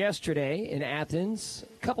today and yesterday in Athens.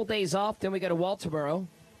 A couple days off, then we go to Walterboro.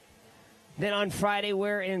 Then on Friday,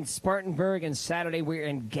 we're in Spartanburg, and Saturday, we're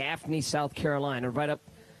in Gaffney, South Carolina, right up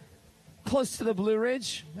close to the Blue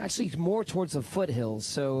Ridge, actually more towards the foothills.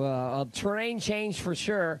 So a terrain change for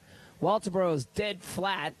sure. Walterboro is dead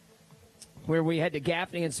flat. Where we head to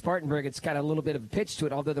Gaffney and Spartanburg, it's got a little bit of a pitch to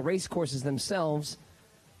it, although the race courses themselves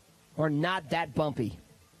are not that bumpy.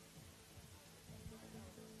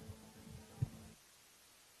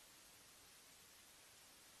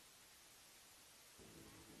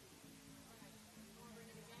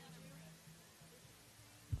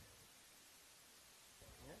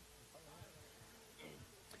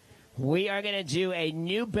 We are going to do a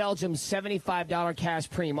New Belgium $75 cash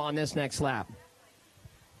premium on this next lap.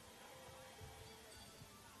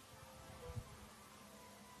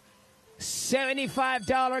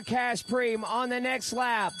 $75 cash premium on the next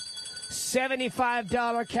lap.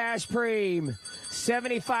 $75 cash premium.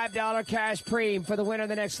 $75 cash premium for the winner of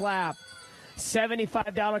the next lap.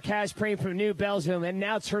 $75 cash premium from New Belgium. And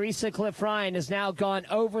now Teresa Cliff Ryan has now gone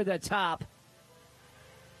over the top.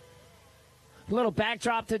 A little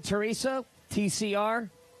backdrop to Teresa, TCR.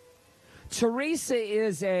 Teresa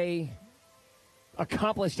is a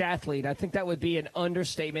accomplished athlete. I think that would be an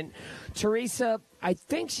understatement. Teresa, I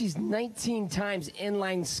think she's 19 times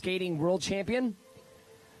inline skating world champion.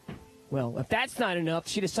 Well, if that's not enough,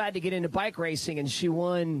 she decided to get into bike racing, and she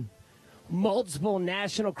won multiple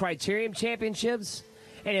national criterium championships.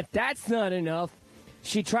 And if that's not enough,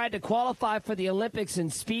 she tried to qualify for the Olympics in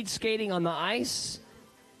speed skating on the ice.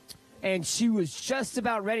 And she was just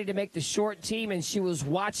about ready to make the short team, and she was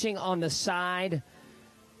watching on the side,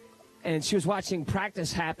 and she was watching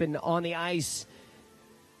practice happen on the ice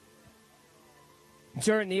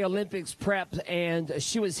during the Olympics prep, and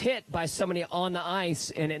she was hit by somebody on the ice,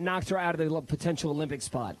 and it knocked her out of the potential Olympic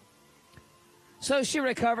spot. So she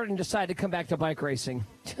recovered and decided to come back to bike racing.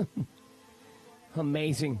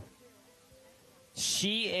 Amazing.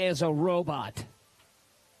 She is a robot.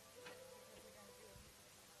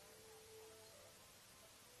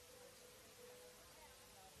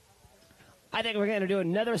 I think we're going to do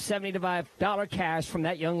another $75 cash from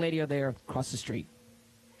that young lady over there across the street.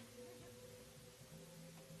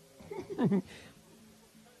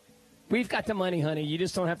 We've got the money, honey. You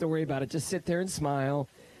just don't have to worry about it. Just sit there and smile.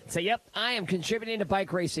 Say, yep, I am contributing to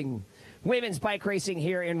bike racing, women's bike racing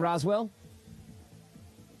here in Roswell.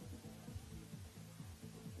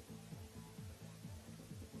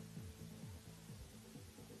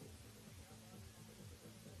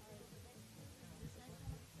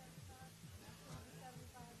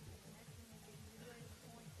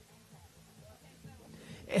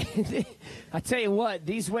 I tell you what,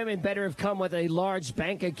 these women better have come with a large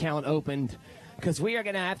bank account opened, because we are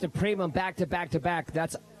going to have to premium them back to back to back.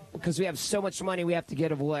 That's because we have so much money we have to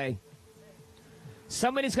give away.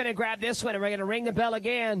 Somebody's going to grab this one, and we're going to ring the bell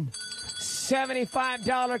again.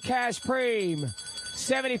 $75 cash premium.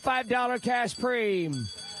 $75 cash premium.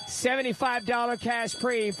 $75 cash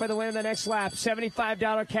premium for the winner of the next lap.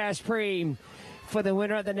 $75 cash premium for the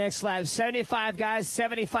winner of the next lap. 75 guys,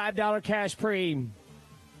 $75 cash premium.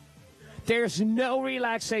 There's no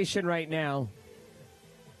relaxation right now.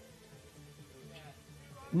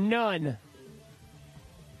 None.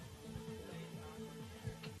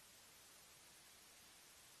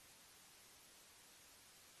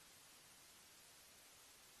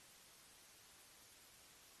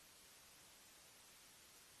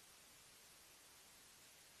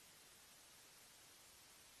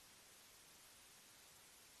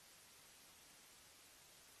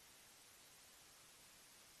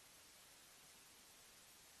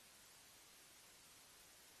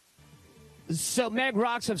 So Meg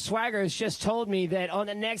Rocks of Swagger has just told me that on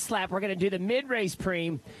the next lap we're going to do the mid-race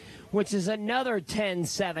preem, which is another 10,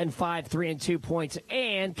 7, 5, 3, and 2 points,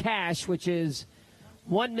 and cash, which is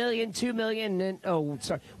 1 million, 2 million, and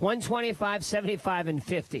 125, 75, and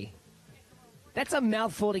 50. That's a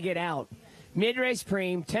mouthful to get out. Mid-race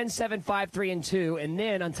preem, 10, 7, 5, 3, and 2, and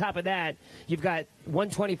then on top of that, you've got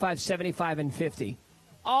 125, 75, and 50.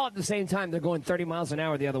 All at the same time, they're going 30 miles an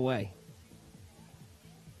hour the other way.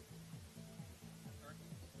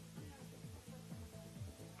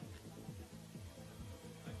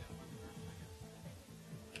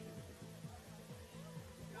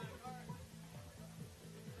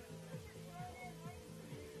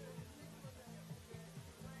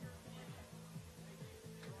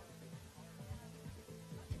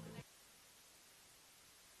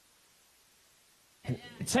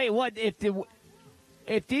 Tell you what,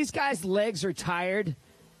 if these guys' legs are tired,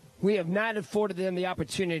 we have not afforded them the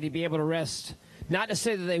opportunity to be able to rest Not to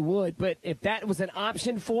say that they would, but if that was an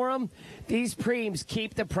option for them, these preems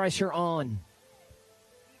keep the pressure on.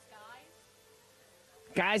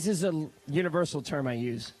 Guys is a universal term I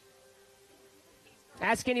use.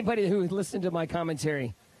 Ask anybody who listened to my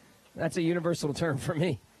commentary. That's a universal term for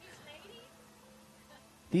me.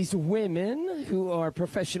 These women who are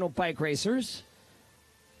professional bike racers.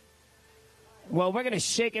 Well, we're going to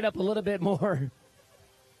shake it up a little bit more.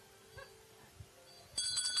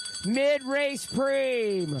 Mid-race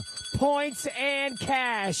preem, points and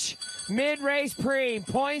cash. Mid-race preem,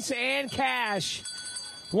 points and cash.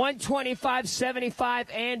 125, 75,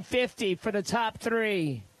 and 50 for the top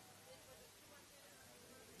three.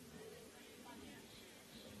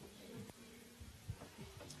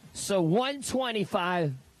 So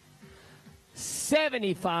 125,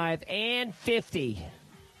 75, and 50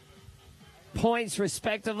 points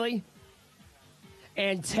respectively.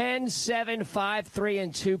 And 10, 7, 5, 3,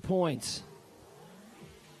 and 2 points.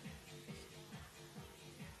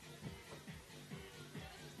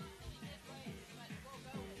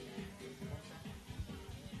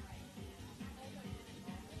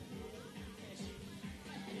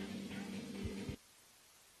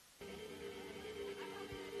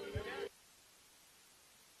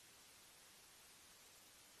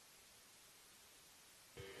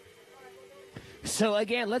 So,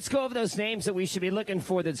 again, let's go over those names that we should be looking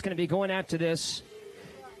for that's going to be going after this.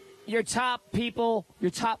 Your top people,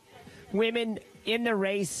 your top women in the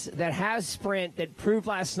race that have sprint, that proved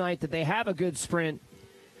last night that they have a good sprint.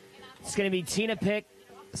 It's going to be Tina Pick,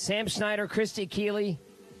 Sam Schneider, Christy Keeley,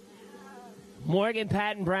 Morgan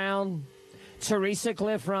Patton Brown, Teresa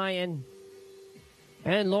Cliff Ryan,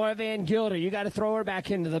 and Laura Van Gilder. You got to throw her back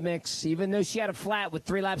into the mix, even though she had a flat with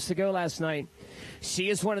 3 laps to go last night. She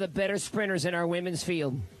is one of the better sprinters in our women's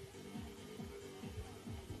field.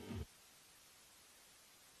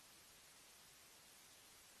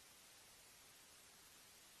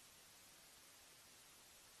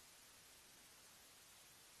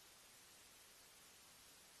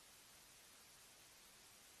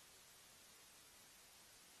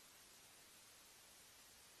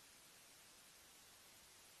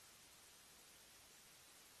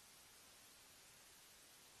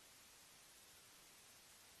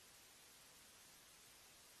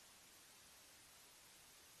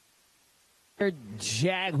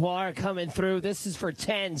 Jaguar coming through. This is for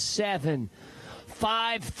 10, 7,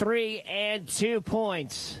 5, 3, and 2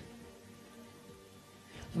 points.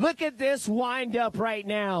 Look at this wind up right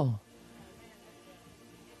now.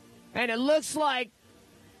 And it looks like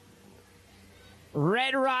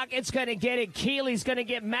Red Rocket's going to get it. Keeley's going to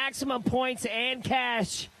get maximum points and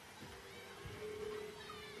cash.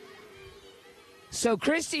 So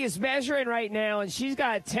Christy is measuring right now, and she's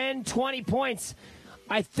got 10, 20 points.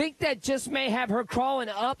 I think that just may have her crawling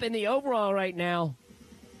up in the overall right now.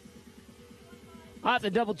 I'll have to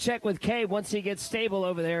double check with Kay once he gets stable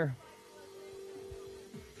over there.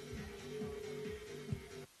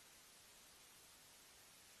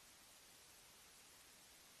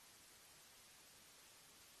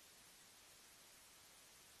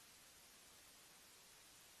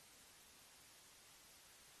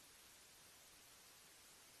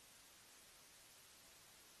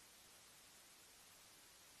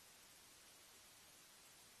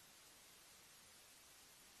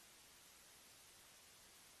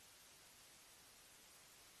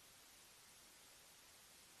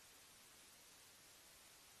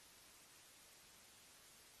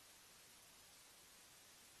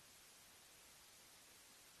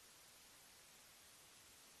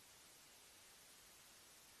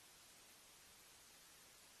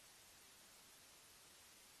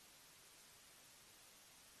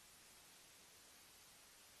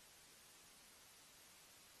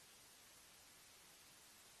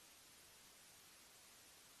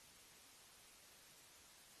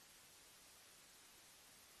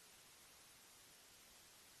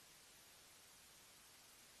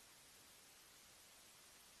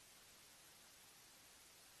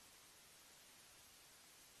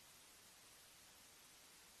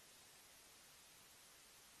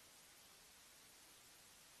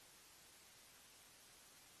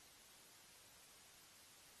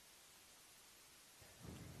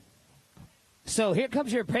 So here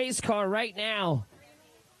comes your pace car right now.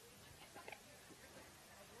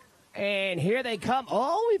 And here they come.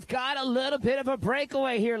 Oh, we've got a little bit of a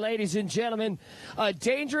breakaway here, ladies and gentlemen. A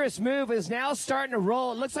dangerous move is now starting to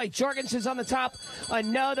roll. It looks like Jorgensen's on the top.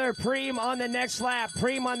 Another Preem on the next lap.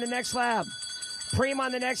 Preem on the next lap. Preem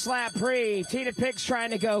on the next lap. Preem. Tina Pick's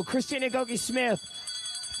trying to go. Christina Gogi-Smith.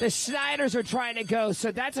 The Schneiders are trying to go.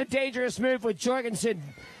 So that's a dangerous move with Jorgensen.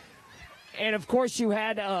 And, of course, you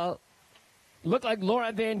had Looked like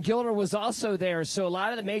Laura Van Gilder was also there, so a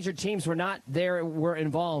lot of the major teams were not there, were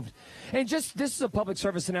involved. And just, this is a public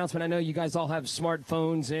service announcement. I know you guys all have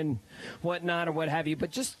smartphones and whatnot or what have you,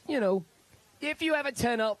 but just, you know, if you have a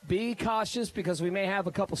tent up, be cautious because we may have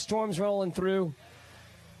a couple storms rolling through.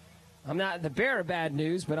 I'm not the bearer of bad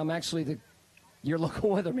news, but I'm actually your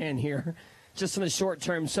local weatherman here, just in the short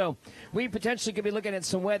term. So we potentially could be looking at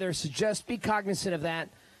some weather, so just be cognizant of that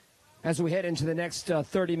as we head into the next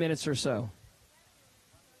 30 minutes or so.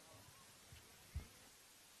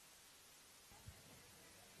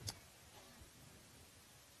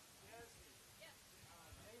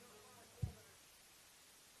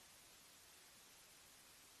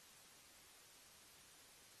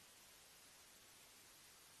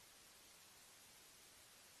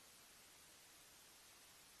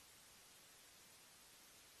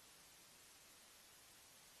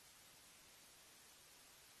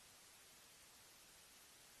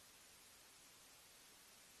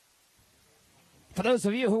 For those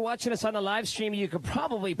of you who are watching us on the live stream, you could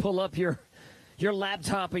probably pull up your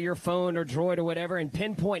laptop or your phone or Droid or whatever and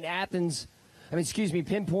pinpoint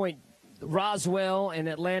pinpoint Roswell and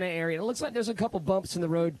Atlanta area. It looks like there's a couple bumps in the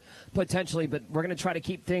road potentially, but we're going to try to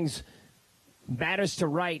keep things matters to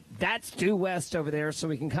right. That's due west over there, so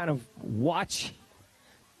we can kind of watch.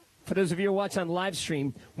 For those of you who watch on live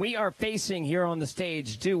stream, we are facing here on the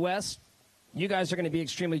stage due west. You guys are going to be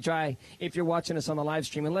extremely dry if you're watching us on the live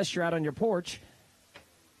stream, unless you're out on your porch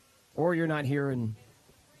or you're not here.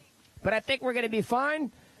 But I think we're going to be fine,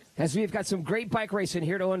 as we've got some great bike racing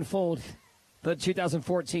here to unfold the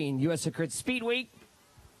 2014 U.S. Secret Speed Week.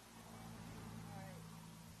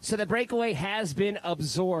 So the breakaway has been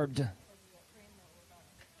absorbed.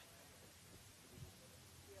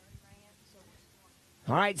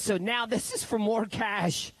 All right, so now this is for more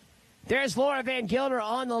cash. There's Laura Van Gilder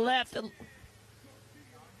on the left.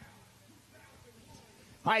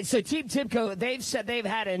 All right, so Team Timco, they've said they've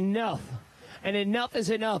had enough, and enough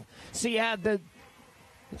is enough. So you have looks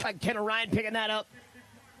like Ken Ryan picking that up.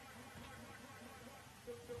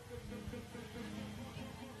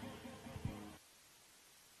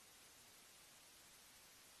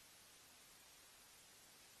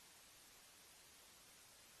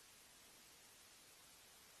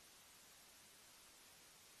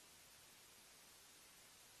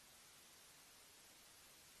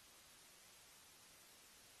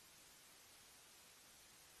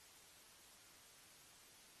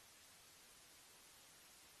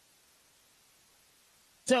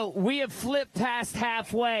 So we have flipped past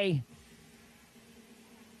halfway.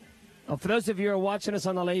 Oh, for those of you who are watching us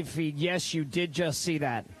on the live feed, yes, you did just see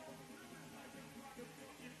that.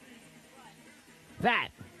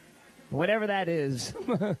 That, whatever that is.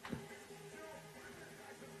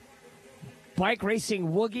 Bike racing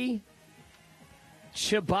woogie,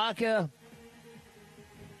 Chewbacca.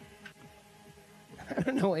 I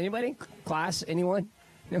don't know, anybody? Class, anyone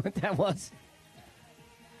know what that was?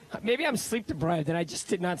 Maybe I'm sleep deprived and I just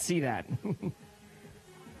did not see that.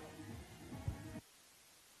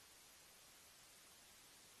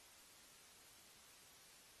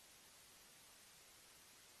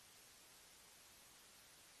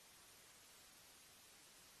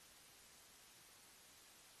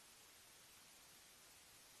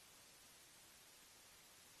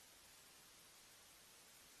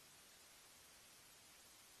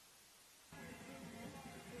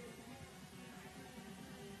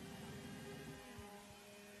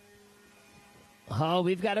 Oh,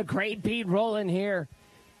 we've got a great beat rolling here.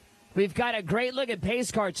 We've got a great look at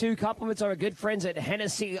pace car, too. Compliments our good friends at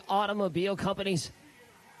Hennessy Automobile Companies.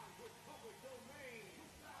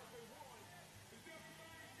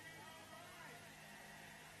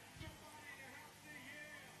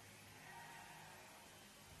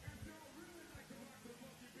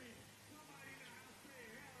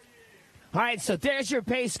 All right, so there's your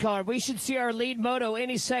pace car. We should see our lead moto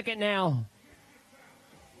any second now.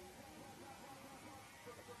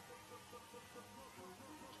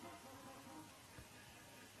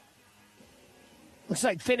 Looks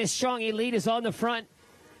like Finish Strong Elite is on the front.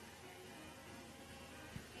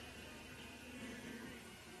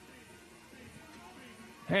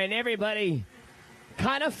 And everybody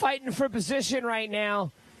kind of fighting for position right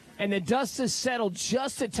now. And the dust has settled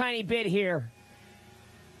just a tiny bit here.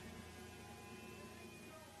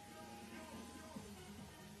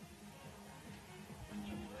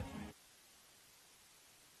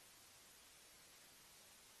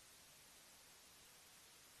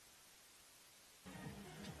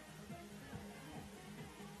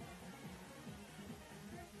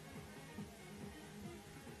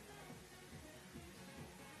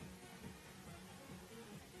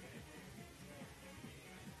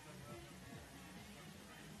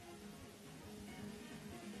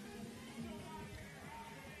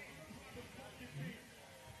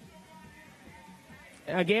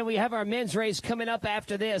 Again, we have our men's race coming up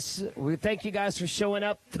after this. We thank you guys for showing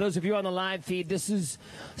up. For those of you on the live feed, this is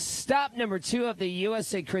stop number 2 of the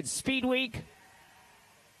USA Crit Speed Week.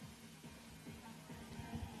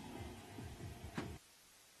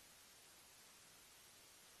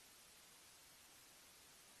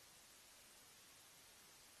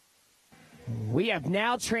 We have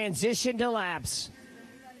now transitioned to laps.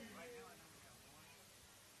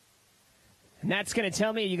 And that's going to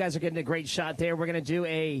tell me you guys are getting a great shot there. We're going to do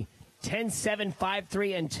a 10, 7, 5,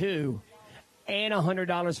 3, and 2, and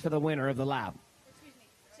 $100 for the winner of the lap. Excuse me,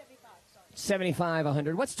 75, sorry. 75,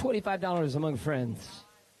 100. What's $25 among friends?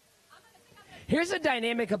 Here's a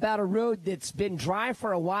dynamic about a road that's been dry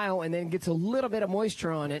for a while and then gets a little bit of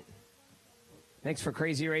moisture on it. Makes for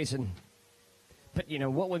crazy racing. But, you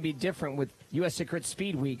know, what would be different with U.S. Crit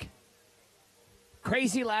Speed Week?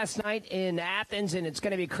 Crazy last night in Athens, and it's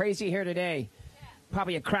going to be crazy here today.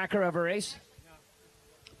 Probably a cracker of a race.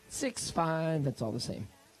 6-5, that's all the same.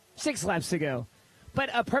 6 laps to go.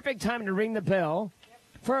 But a perfect time to ring the bell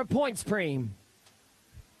for a points preem.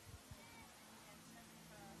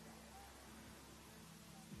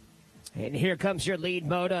 And here comes your lead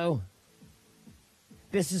moto.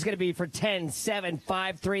 This is going to be for 10, 7,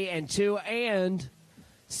 5, 3, and 2, and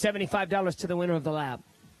 $75 to the winner of the lap.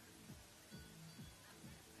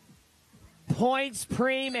 Points,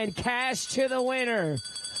 preem, and cash to the winner.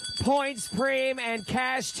 Points, preem, and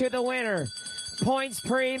cash to the winner. Points,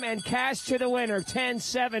 preem, and cash to the winner. 10,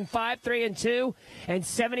 7, 5, 3, and 2, and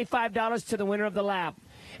 $75 to the winner of the lap.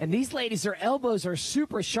 And these ladies, their elbows are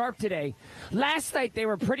super sharp today. Last night, they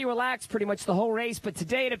were pretty relaxed pretty much the whole race, but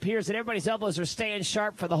today it appears that everybody's elbows are staying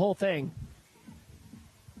sharp for the whole thing.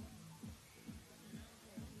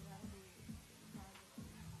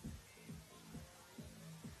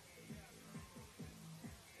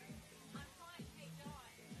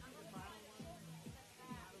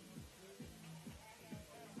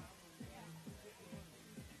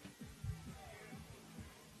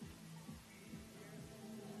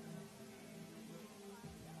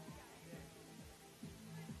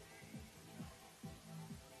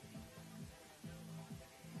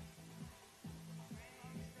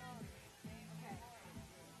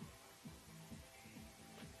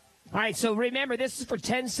 All right, so remember, this is for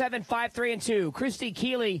 10, 7, 5, 3, and 2. Christy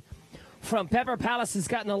Keeley from Pepper Palace has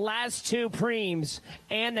gotten the last 2 preems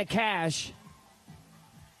and the cash.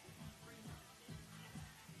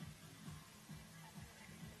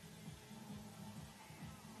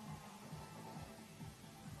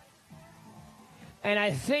 And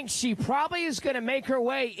I think she probably is going to make her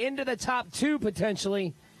way into the top 2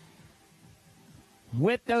 potentially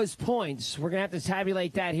with those points. We're going to have to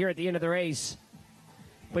tabulate that here at the end of the race.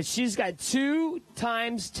 But she's got 2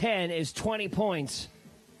 times 10 is 20 points.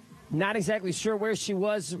 Not exactly sure where she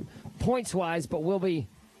was points-wise, but we'll be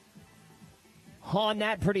on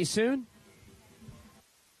that pretty soon.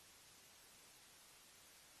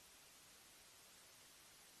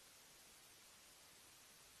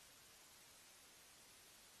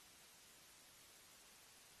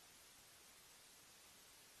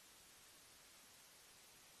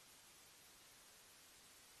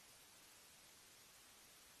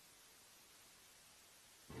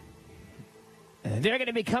 They're going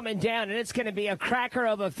to be coming down, and it's going to be a cracker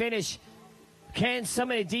of a finish. Can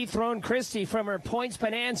somebody dethrone Christie from her points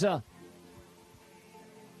bonanza?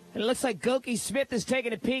 And it looks like Goki Smith is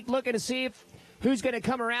taking a peek, looking to see if who's going to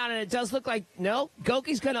come around, and it does look like, no,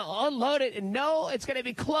 Goki's going to unload it, and no, it's going to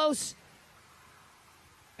be close.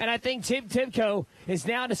 And I think Tim Timko has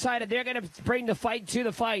now decided they're going to bring the fight to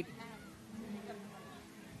the fight.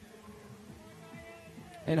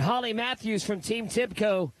 And Holly Matthews from Team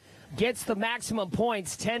Timko gets the maximum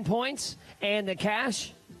points, 10 points, and the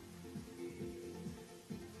cash.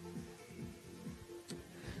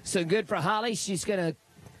 So good for Holly. She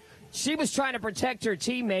was trying to protect her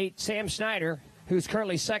teammate, Sam Schneider, who's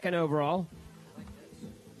currently 2nd overall.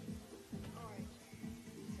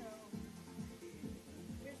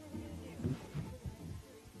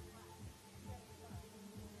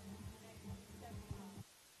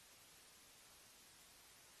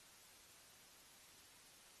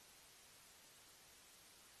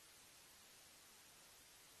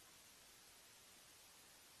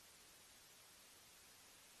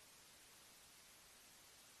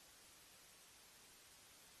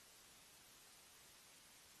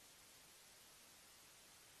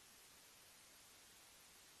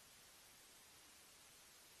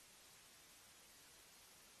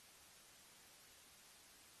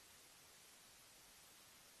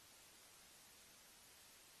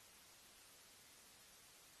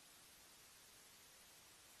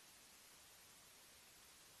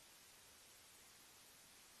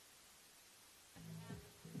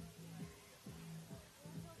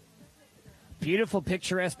 Beautiful,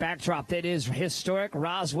 picturesque backdrop that is historic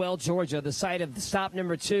Roswell, Georgia, the site of the stop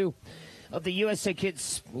number 2 of the USA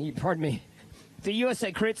the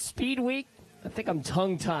USA Crit Speed Week. I think I'm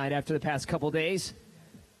tongue-tied after the past couple days.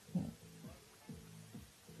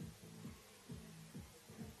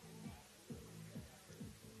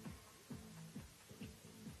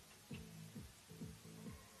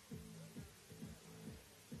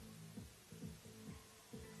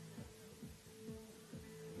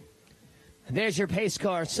 There's your pace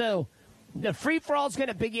car. So the free-for-all is going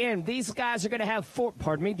to begin. These guys are going to have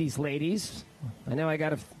these ladies. I know I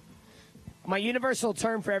got my universal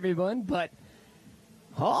term for everyone, but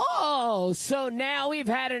so now we've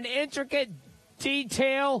had an intricate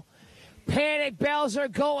detail. Panic bells are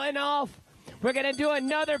going off. We're going to do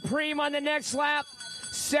another preem on the next lap.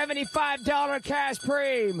 $75 cash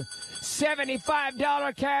preem.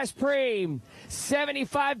 $75 cash preem.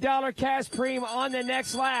 $75 cash preem on the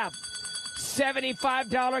next lap.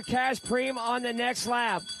 $75 cash preem on the next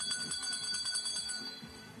lap.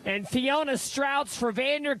 And Fiona Strouts for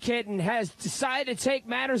Vanderkitten has decided to take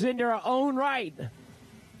matters into her own right.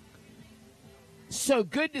 So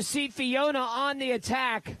good to see Fiona on the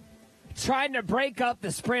attack, trying to break up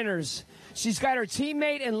the sprinters. She's got her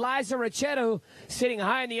teammate and Liza Ricchetto sitting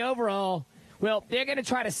high in the overall. Well, they're going to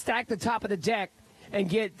try to stack the top of the deck and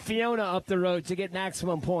get Fiona up the road to get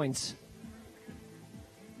maximum points.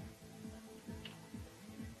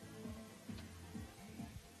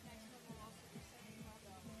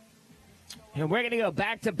 And we're going to go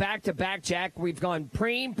back to back to back, Jack. We've gone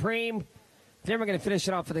preem. Then we're going to finish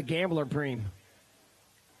it off with a gambler preem.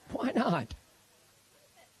 Why not?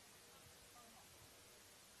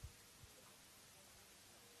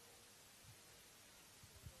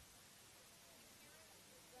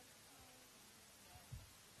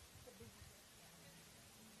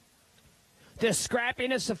 The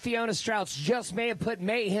scrappiness of Fiona Strouts just may have put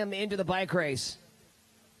mayhem into the bike race.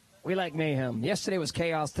 We like mayhem. Yesterday was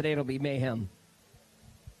chaos. Today it'll be mayhem.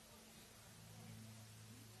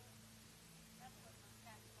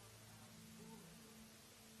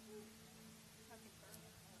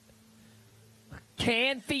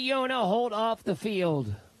 Can Fiona hold off the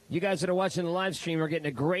field? You guys that are watching the live stream are getting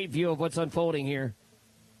a great view of what's unfolding here.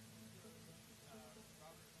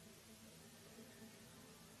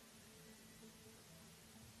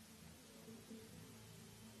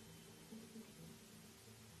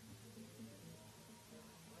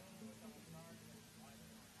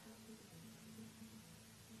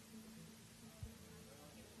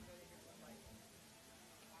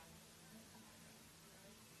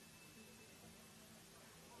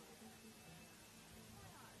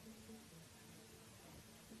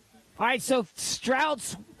 All right, so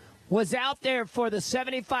Strouts was out there for the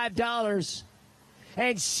 $75,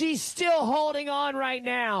 and she's still holding on right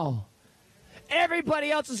now. Everybody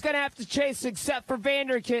else is going to have to chase except for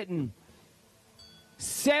Vanderkitten.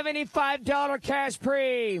 $75 cash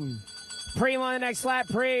preem. Preem on the next lap,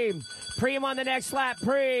 preem. Preem on the next lap,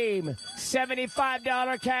 preem.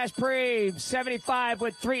 $75 cash preem. 75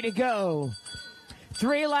 with 3 to go.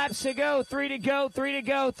 3 laps to go, 3 to go, 3 to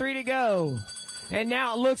go, 3 to go. And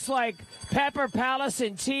now it looks like Pepper Palace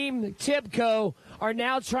and Team Tibco are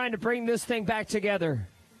now trying to bring this thing back together.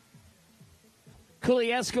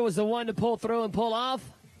 Kulieska was the one to pull through and pull off.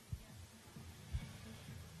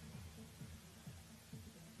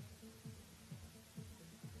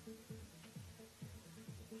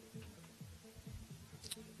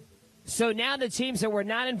 So now the teams that were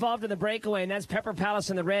not involved in the breakaway, and that's Pepper Palace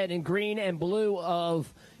in the red and green and blue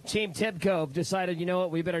of Team Tibco, have decided, you know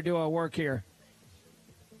what, we better do our work here.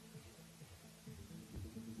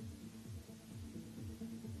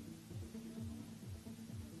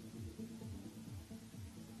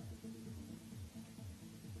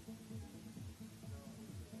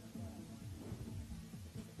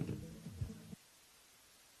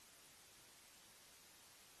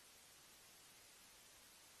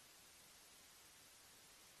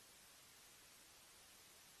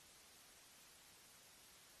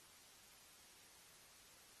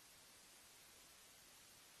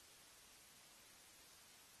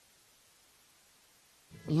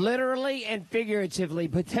 Literally and figuratively,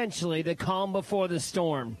 potentially, the calm before the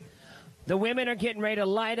storm. The women are getting ready to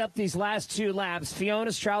light up these last 2 laps.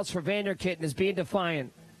 Fiona Strouts for Vanderkitten is being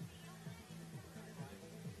defiant.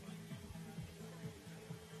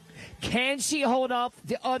 Can she hold off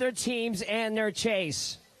the other teams and their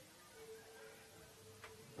chase?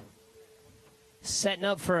 Setting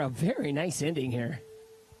up for a very nice ending here.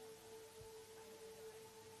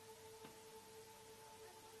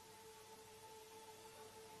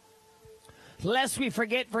 Lest we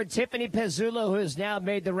forget for Tiffany Pezzulo, who has now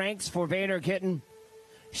made the ranks for Vanderkitten.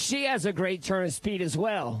 She has a great turn of speed as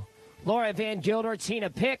well. Laura Van Gilder, Tina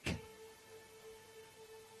Pick.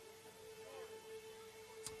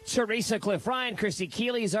 Teresa Cliff Ryan, Christy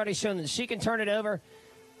Keeley has already shown that she can turn it over.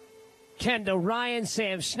 Kendall Ryan,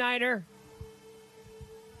 Sam Schneider.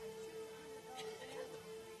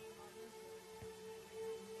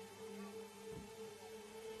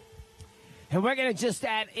 And we're going to just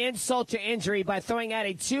add insult to injury by throwing out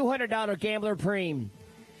a $200 gambler preem.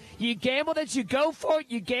 You gamble that you go for it,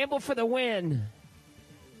 you gamble for the win.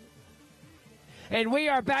 And we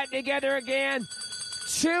are back together again.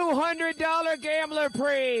 $200 gambler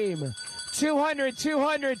preem.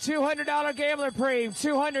 $200 gambler preem.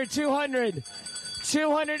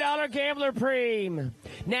 $200 gambler preem.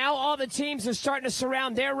 Now all the teams are starting to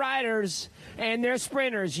surround their riders and their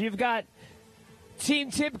sprinters. You've got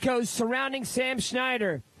Team Tibco surrounding Sam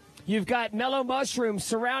Schneider. You've got Mellow Mushroom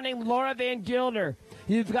surrounding Laura Van Gilder.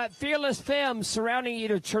 You've got Fearless Femme surrounding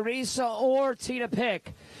either Teresa or Tina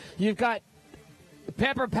Pick. You've got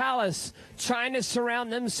Pepper Palace trying to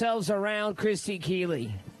surround themselves around Christy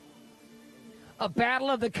Keeley. A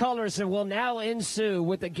battle of the colors that will now ensue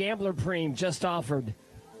with the gambler preem just offered.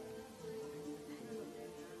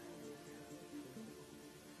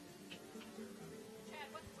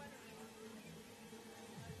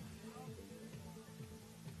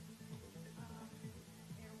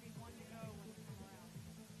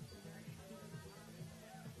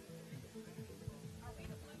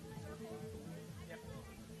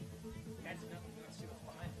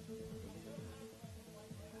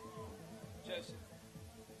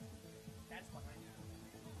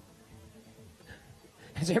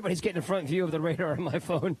 As everybody's getting a front view of the radar on my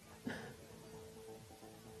phone.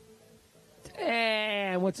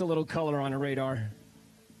 And what's a little color on a radar?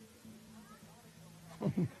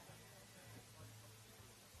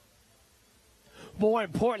 More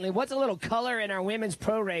importantly, what's a little color in our women's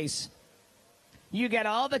pro race? You got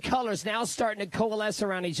all the colors now starting to coalesce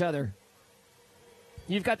around each other.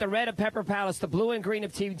 You've got the red of Pepper Palace, the blue and green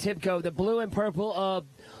of Team Tibco, the blue and purple of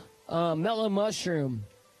Mellow Mushroom.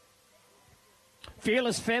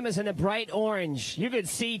 Fearless Femme is in the bright orange. You could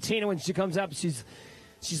see Tina when she comes up. She's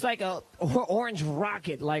like a orange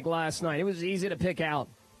rocket like last night. It was easy to pick out.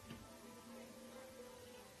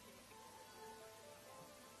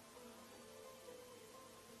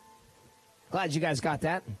 Glad you guys got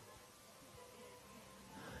that.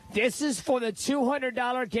 This is for the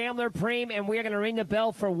 $200 gambler preem, and we're going to ring the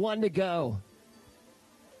bell for one to go.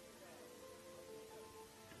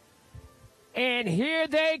 And here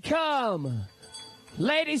they come.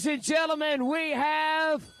 Ladies and gentlemen, we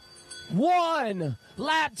have one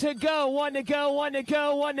lap to go. One to go, one to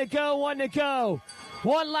go, one to go, one to go.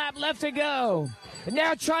 One lap left to go. And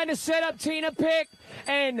now trying to set up Tina Pick,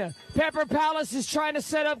 and Pepper Palace is trying to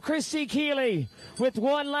set up Christy Keeley with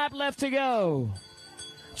one lap left to go.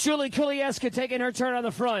 Julie Kulieska taking her turn on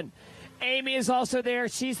the front. Amy is also there.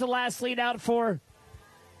 She's the last lead out for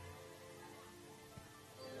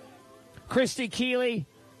Christy Keeley.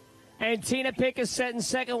 And Tina Pick is setting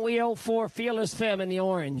second wheel for Fearless Femme in the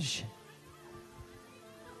orange.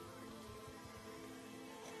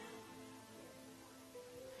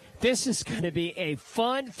 This is going to be a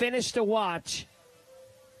fun finish to watch.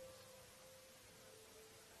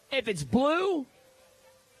 If it's blue,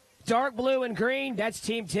 dark blue and green, that's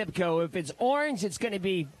Team Tibco. If it's orange, it's going to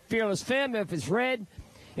be Fearless Femme. If it's red,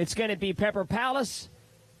 it's going to be Pepper Palace.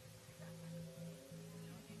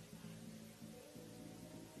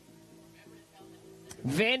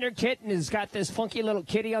 Vanderkitten has got this funky little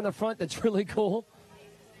kitty on the front that's really cool.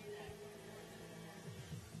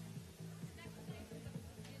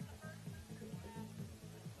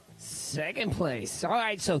 Second place. All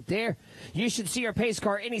right, so there. You should see our pace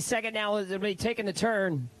car any second now as they'll be taking the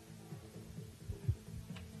turn.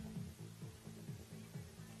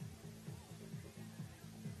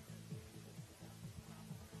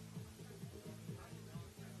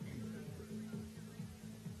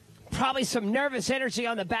 Probably some nervous energy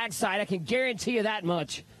on the backside. I can guarantee you that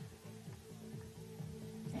much.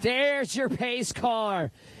 There's your pace car.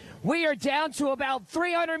 We are down to about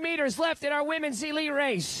 300 meters left in our women's elite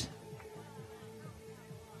race.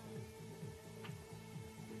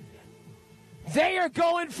 They are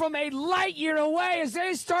going from a light year away as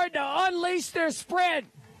they start to unleash their sprint.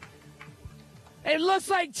 It looks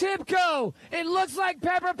like Tibco. It looks like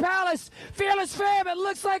Pepper Palace. Fearless Femme. It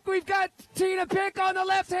looks like we've got Tina Pick on the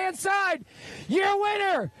left-hand side. Your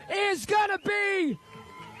winner is going to be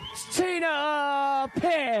Tina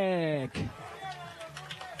Pick.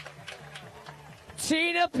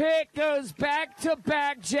 Tina Pick goes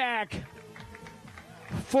back-to-back, Jack.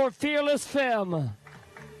 for Fearless Femme.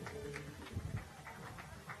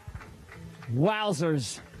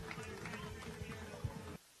 Wowzers.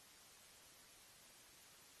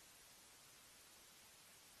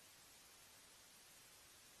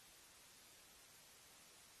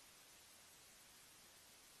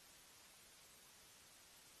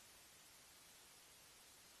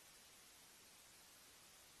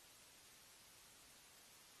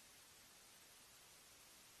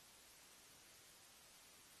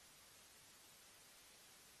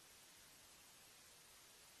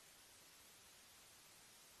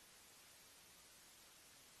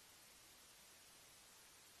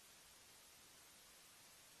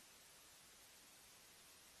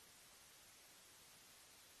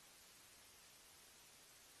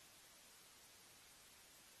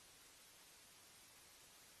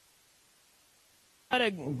 What a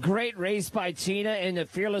great race by Tina and the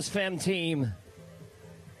Fearless Femme team.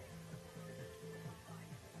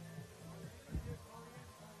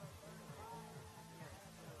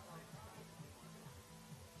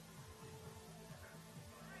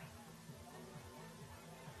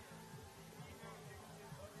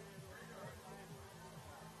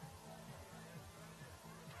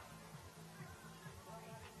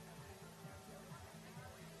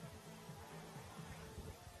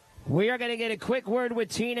 We are going to get a quick word with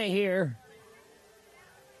Tina here.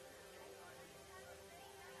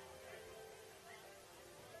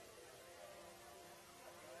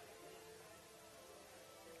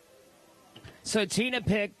 So Tina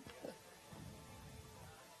picked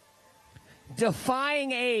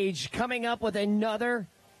Defying Age, coming up with another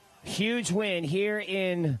huge win here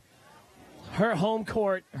in her home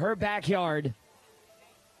court, her backyard.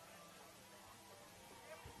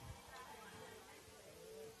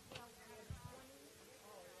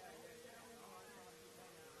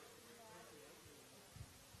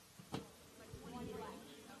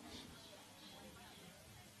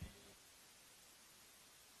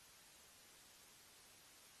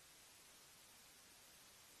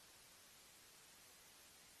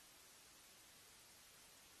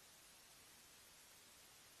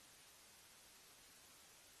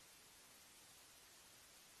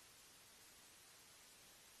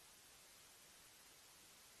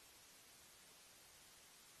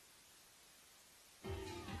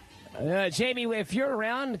 Jamie, if you're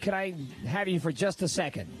around, can I have you for just a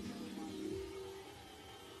second?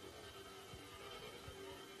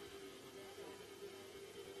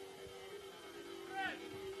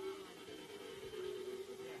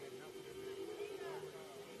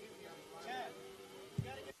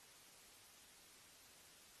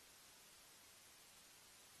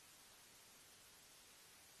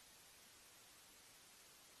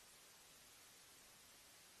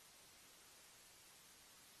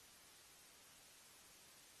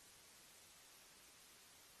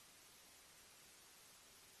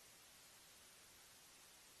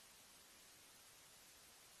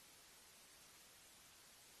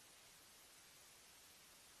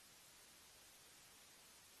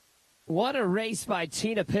 What a race by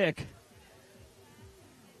Tina Pick.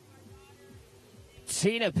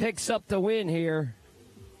 Tina picks up the win here.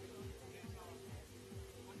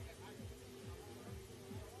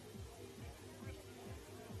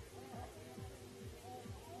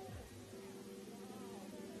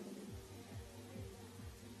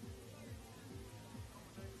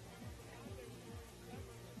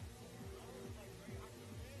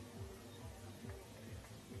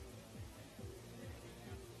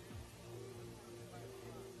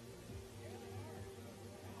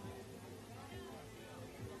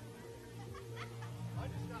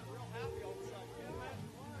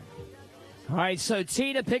 All right, so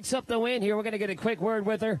Tina picks up the win here. We're going to get a quick word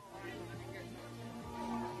with her.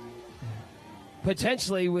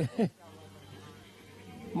 Potentially,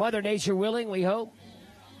 Mother Nature willing, we hope.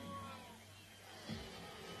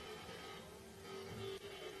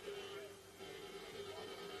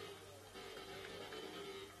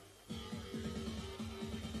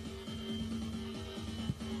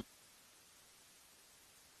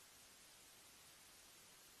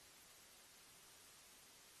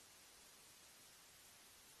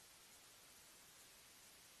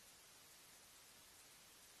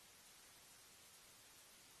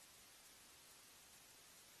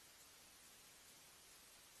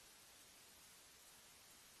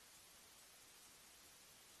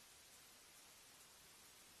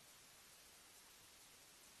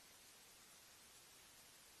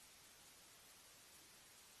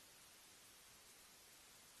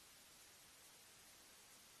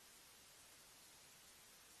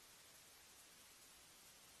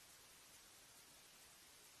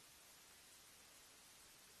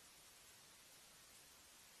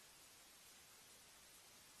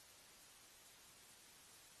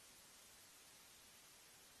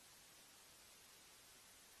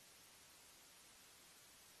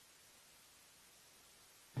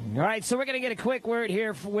 All right, so we're going to get a quick word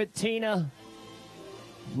here with Tina.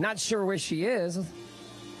 Not sure where she is.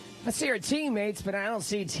 I see her teammates, but I don't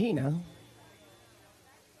see Tina.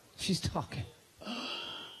 She's talking.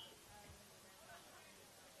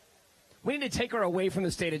 We need to take her away from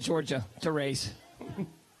the state of Georgia to race.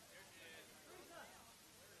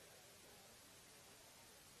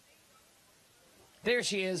 There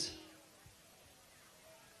she is.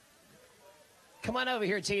 Come on over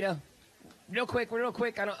here, Tina. Real quick.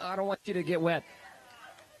 I don't want you to get wet.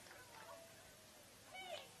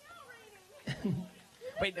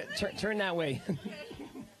 Wait, turn that way.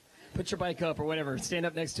 Put your bike up or whatever. Stand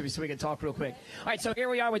up next to me so we can talk real quick. All right, so here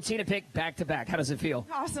we are with Tina Pick back to back. How does it feel?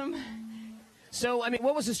 Awesome. So, I mean,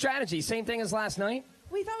 what was the strategy? Same thing as last night?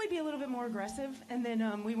 We thought we'd be a little bit more aggressive, and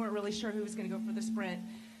then we weren't really sure who was going to go for the sprint.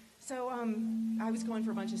 So I was going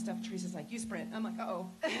for a bunch of stuff. Teresa's like, you sprint. I'm like, uh-oh.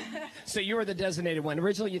 So you were the designated one.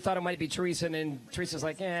 Originally, you thought it might be Teresa, and then Teresa's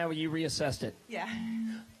like, yeah, well, you reassessed it. Yeah.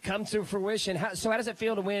 Come to fruition. So how does it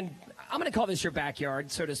feel to win? I'm going to call this your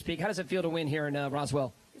backyard, so to speak. How does it feel to win here in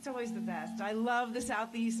Roswell? It's always the best. I love the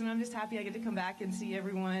Southeast, and I'm just happy I get to come back and see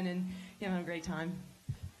everyone and have a great time.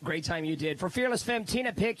 Great time you did. For Fearless Femme,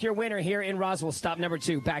 Tina Pick, your winner here in Roswell. Stop number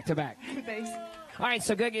 2, back to back. Thanks. All right,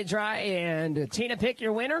 so go get dry, and Tina Pick,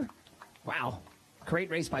 your winner. Wow, great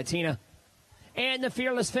race by Tina. And the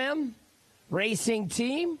Fearless Femme racing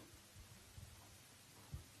team.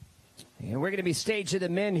 And we're going to be staging the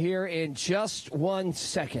men here in just 1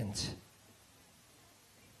 second.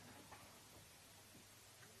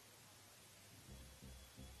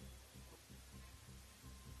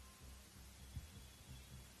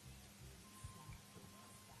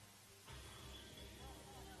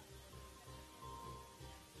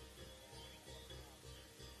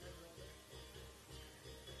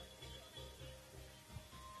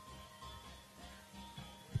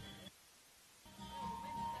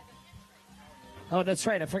 Oh, that's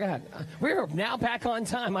right. I forgot. We're now back on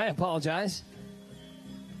time. I apologize.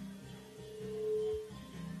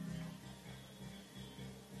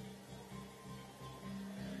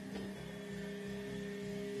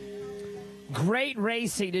 Great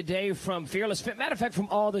racing today from Fearless. Matter of fact, from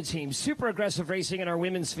all the teams. Super aggressive racing in our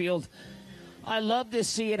women's field. I love to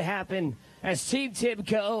see it happen as Team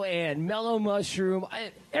Tibco and Mellow Mushroom,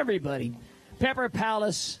 everybody, Pepper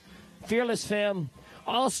Palace, Fearless Femme,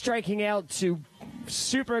 all striking out to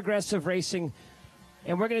super aggressive racing.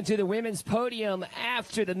 And we're going to do the women's podium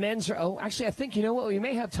after the men's. Oh, actually, I think, you know what? We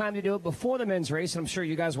may have time to do it before the men's race, and I'm sure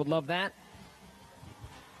you guys would love that.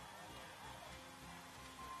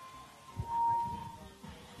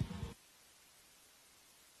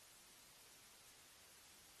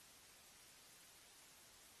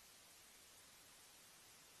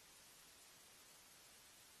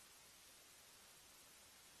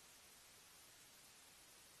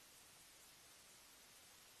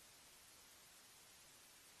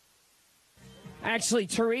 Actually,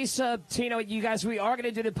 Teresa, Tino, you guys, we are going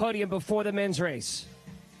to do the podium before the men's race.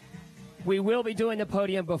 We will be doing the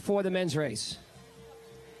podium before the men's race.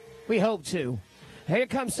 We hope to. Here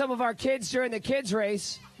comes some of our kids during the kids'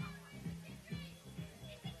 race.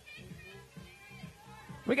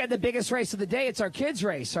 We got the biggest race of the day. It's our kids'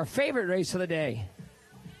 race, our favorite race of the day.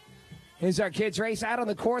 Is our kids' race out on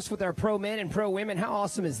the course with our pro men and pro women. How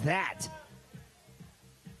awesome is that?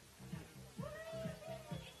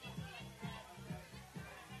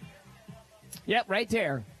 Yep, right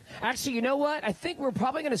there. Actually, you know what? I think we're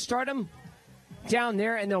probably going to start them down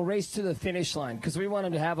there, and they'll race to the finish line because we want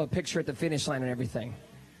them to have a picture at the finish line and everything.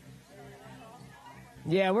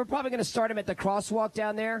 Yeah, we're probably going to start them at the crosswalk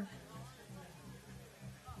down there.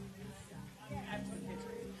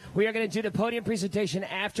 We are going to do the podium presentation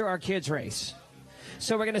after our kids' race.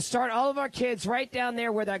 So we're going to start all of our kids right down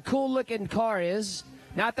there where that cool-looking car is.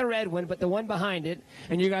 Not the red one, but the one behind it.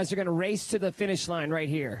 And you guys are going to race to the finish line right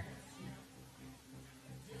here.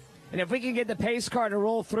 And if we can get the pace car to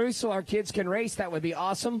roll through so our kids can race, that would be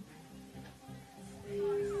awesome.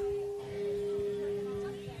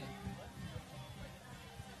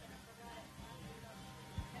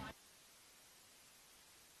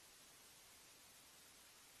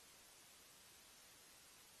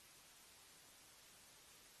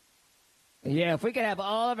 Yeah, if we could have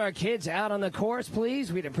all of our kids out on the course,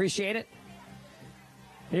 please, we'd appreciate it.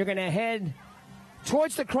 You're going to head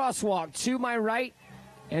towards the crosswalk to my right.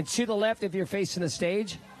 And to the left if you're facing the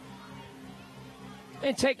stage.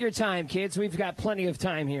 And take your time, kids. We've got plenty of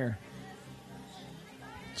time here.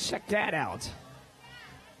 Check that out.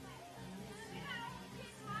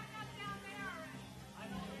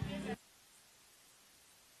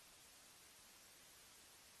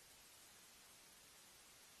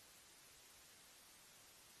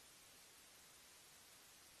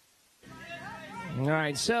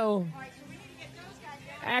 right, so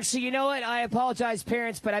actually, you know what? I apologize,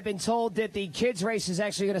 parents, but I've been told that the kids' race is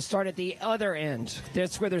actually going to start at the other end.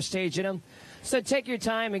 That's where they're staging them. So take your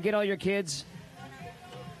time and get all your kids.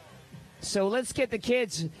 So let's get the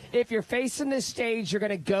kids. If you're facing the stage, you're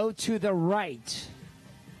going to go to the right.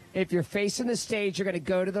 If you're facing the stage, you're going to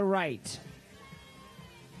go to the right.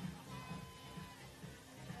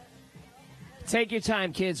 Take your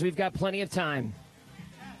time, kids. We've got plenty of time.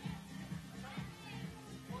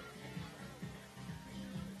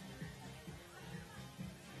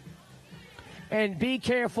 And be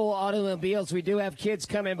careful, automobiles. We do have kids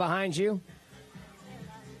coming behind you.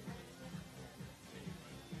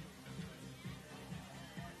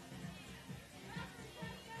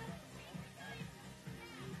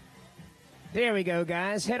 There we go,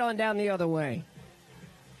 guys. Head on down the other way.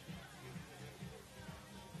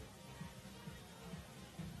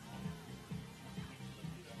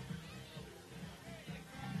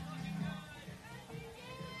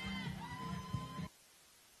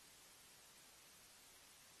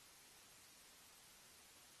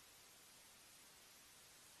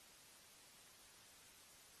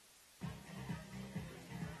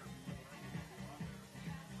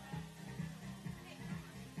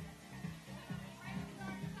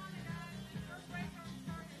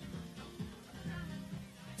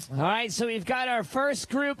 All right, so we've got our first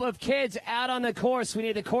group of kids out on the course. We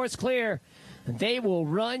need the course clear. They will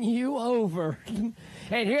run you over.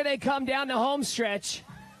 And here they come down the home stretch.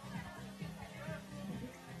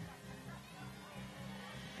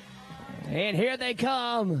 And here they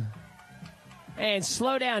come. And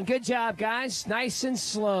slow down. Good job, guys. Nice and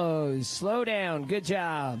slow. Slow down. Good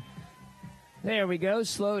job. There we go.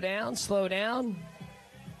 Slow down. Slow down.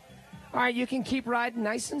 All right, you can keep riding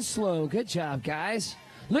nice and slow. Good job, guys.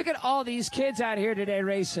 Look at all these kids out here today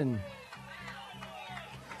racing.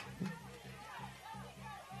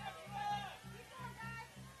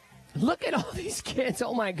 Look at all these kids.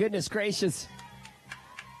 Oh, my goodness gracious.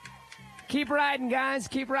 Keep riding, guys.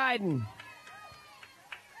 Keep riding.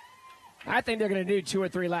 I think they're going to do 2 or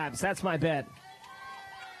 3 laps. That's my bet.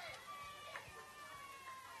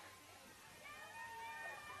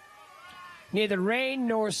 Neither rain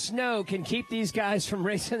nor snow can keep these guys from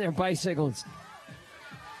racing their bicycles.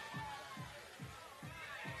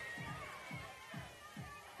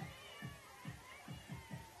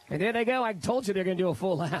 And there they go. I told you they're going to do a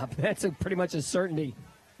full lap. That's pretty much a certainty.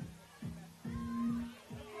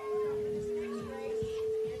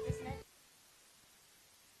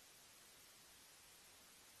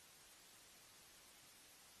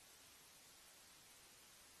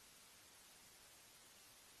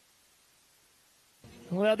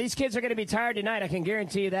 Well, these kids are going to be tired tonight. I can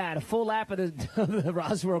guarantee you that. A full lap of the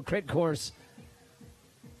Roswell Crit course.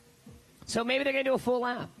 So maybe they're going to do a full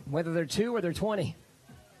lap, whether they're 2 or they're 20.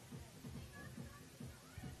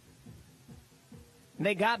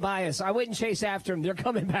 They got by us. I wouldn't chase after them. They're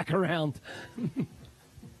coming back around.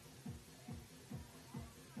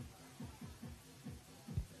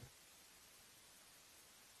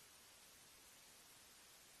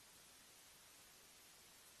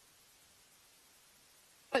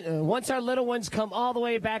 Once our little ones come all the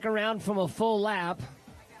way back around from a full lap,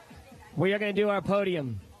 we are going to do our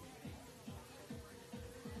podium.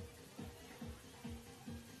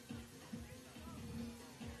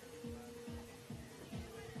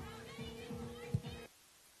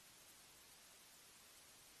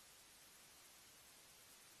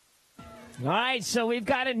 All right, so we've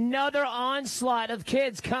got another onslaught of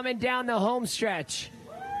kids coming down the home stretch.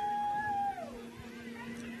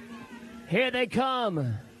 Here they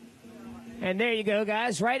come. And there you go,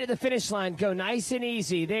 guys. Right at the finish line. Go nice and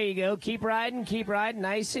easy. There you go. Keep riding, keep riding.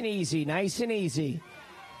 Nice and easy, nice and easy.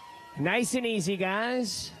 Nice and easy,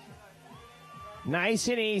 guys. Nice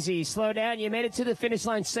and easy. Slow down. You made it to the finish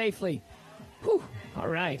line safely. Whew. All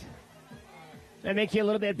right. That make you a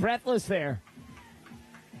little bit breathless there.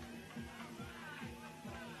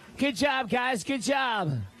 Good job, guys. Good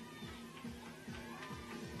job.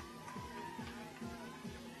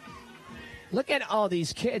 Look at all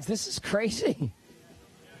these kids. This is crazy.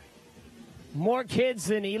 More kids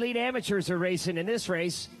than elite amateurs are racing in this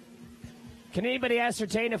race. Can anybody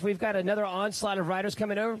ascertain if we've got another onslaught of riders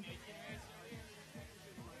coming over?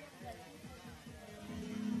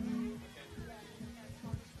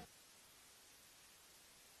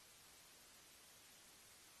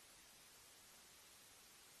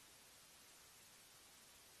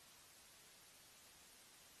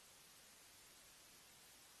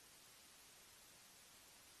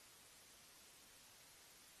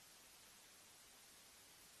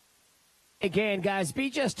 Again, guys, be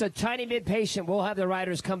just a tiny bit patient. We'll have the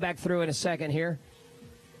riders come back through in a second here.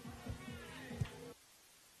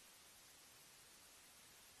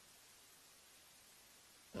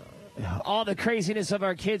 all the craziness of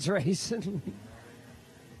our kids' race.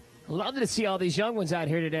 Love to see all these young ones out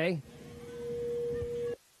here today.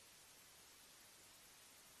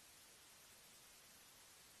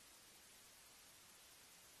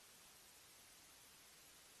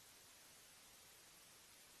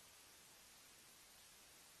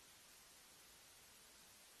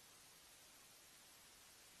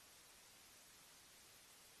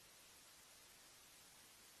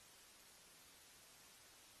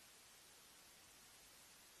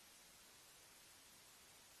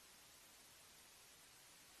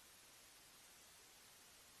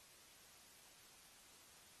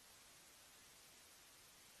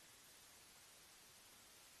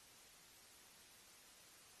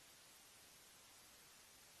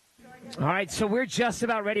 All right, so we're just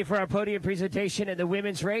about ready for our podium presentation in the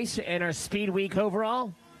women's race and our speed week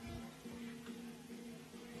overall.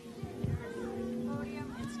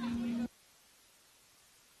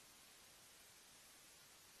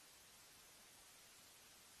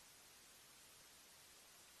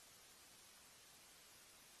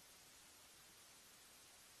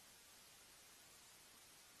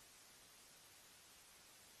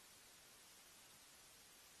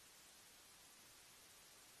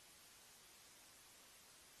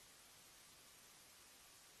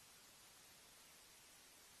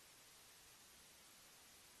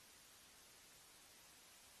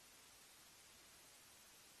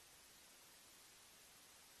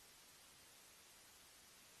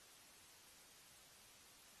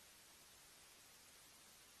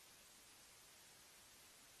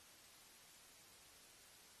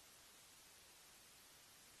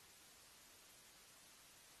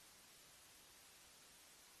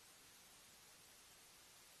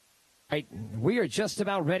 Right, we are just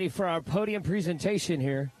about ready for our podium presentation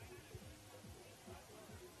here.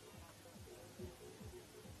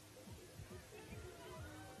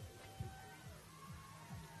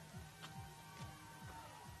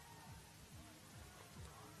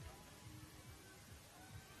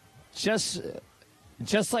 Just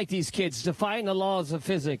like these kids, defying the laws of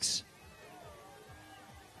physics.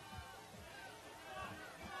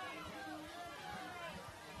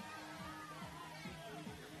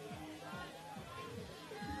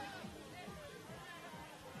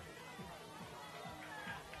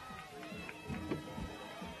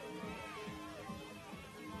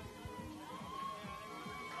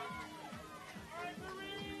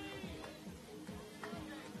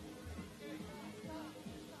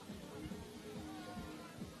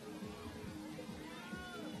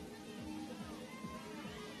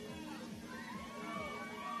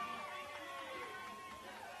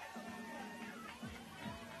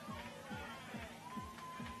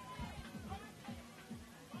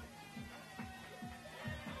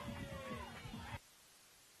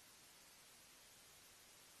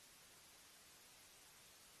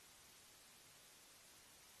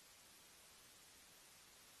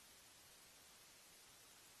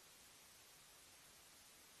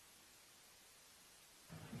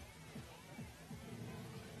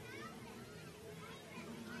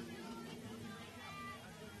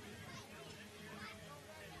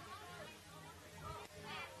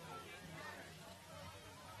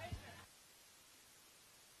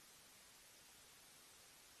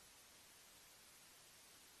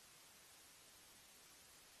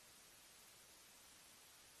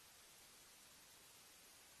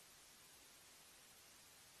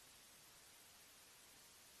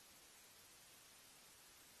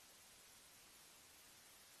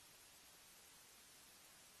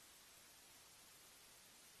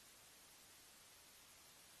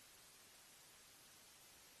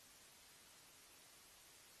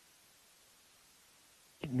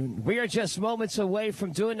 We are just moments away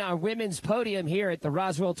from doing our women's podium here at the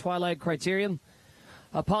Roswell Criterium.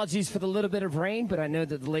 Apologies for the little bit of rain, but I know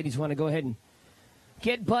that the ladies want to go ahead and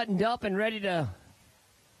get buttoned up and ready to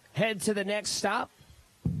head to the next stop.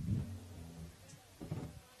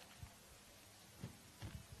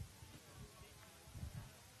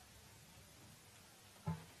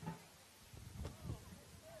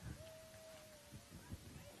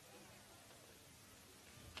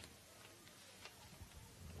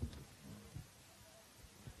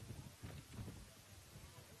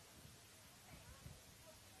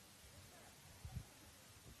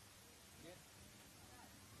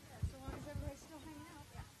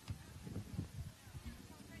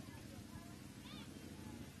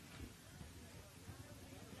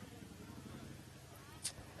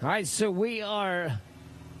 All right, so we are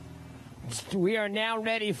now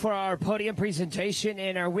ready for our podium presentation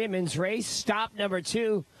in our women's race. Stop number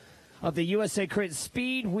 2 of the USA Crit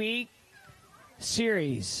Speed Week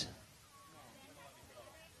Series.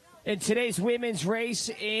 In today's women's race,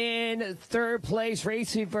 in third place,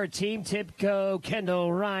 racing for Team Tipco,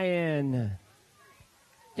 Kendall Ryan.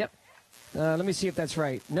 Yep. Let me see if that's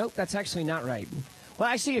right. Nope, that's actually not right. Well,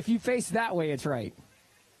 actually, if you face that way, it's right.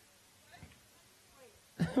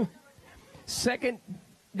 Second,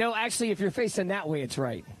 no, actually, if you're facing that way, it's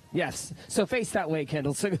right. Yes. So face that way,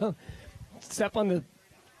 Kendall. So go step on the...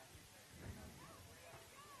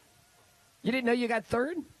 You didn't know you got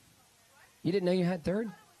third? You didn't know you had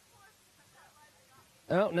third?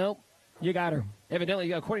 Oh, no. You got her.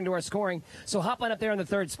 Evidently, according to our scoring. So hop on up there on the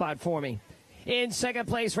third spot for me. In second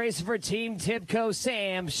place, racing for Team Tipco,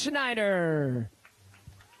 Sam Schneider.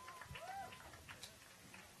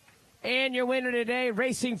 And your winner today,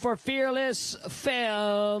 racing for Fearless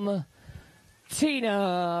Femme,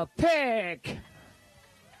 Tina Pick.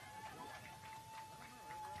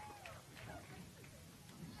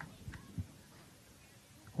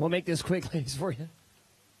 We'll make this quick, ladies, for you.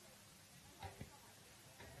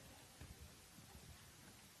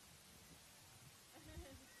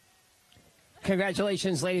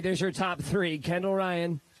 Congratulations, lady. There's your top three. Kendall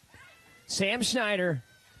Ryan, Sam Schneider,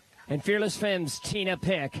 and Fearless Femmes, Tina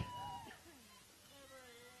Pick.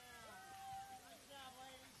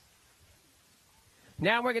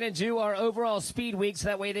 Now we're going to do our overall speed week so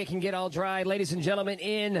that way they can get all dry. Ladies and gentlemen,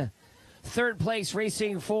 in third place,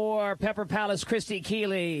 racing for Pepper Palace, Christy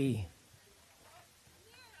Keeley.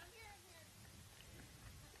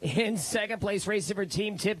 In second place, racing for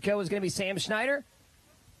Team Tipco is going to be Sam Schneider.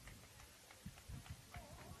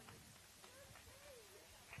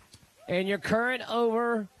 And your current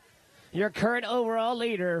overall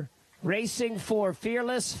leader, racing for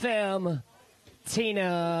Fearless Femme,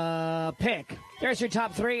 Tina Pick. There's your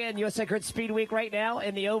top three in USA Crit Speed Week right now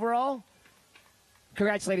in the overall.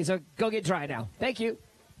 Congrats, ladies. So go get dry now. Thank you.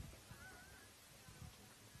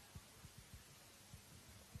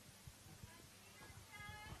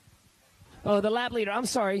 Oh, the lap leader. I'm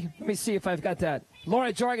sorry. Let me see if I've got that.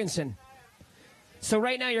 Laura Jorgensen. So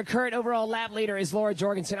right now your current overall lap leader is Laura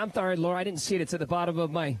Jorgensen. I'm sorry, Laura. I didn't see it. It's at the bottom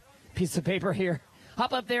of my piece of paper here.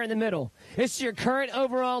 Hop up there in the middle. It's your current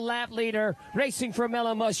overall lap leader, racing for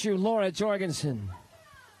Mellow Mushroom, Laura Jorgensen.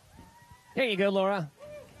 There you go, Laura.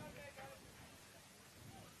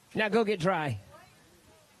 Now go get dry.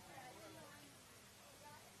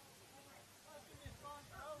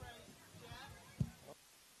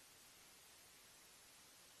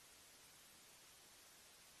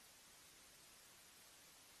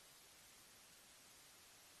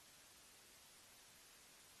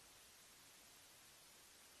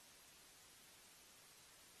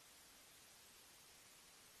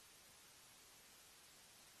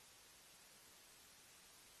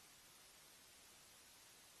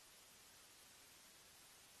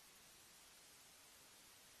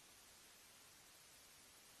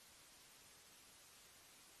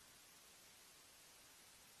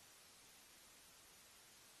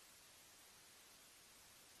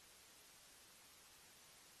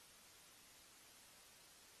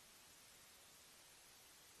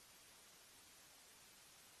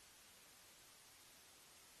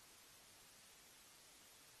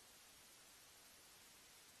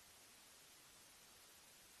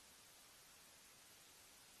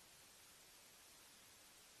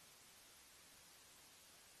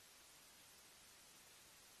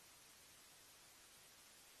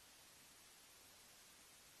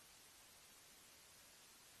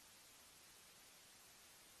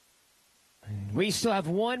 We still have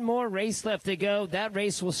one more race left to go. That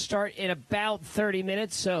race will start in about 30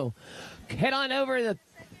 minutes. So head on over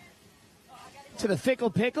to the Fickle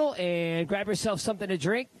Pickle and grab yourself something to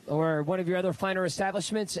drink or one of your other finer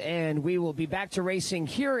establishments, and we will be back to racing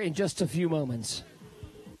here in just a few moments.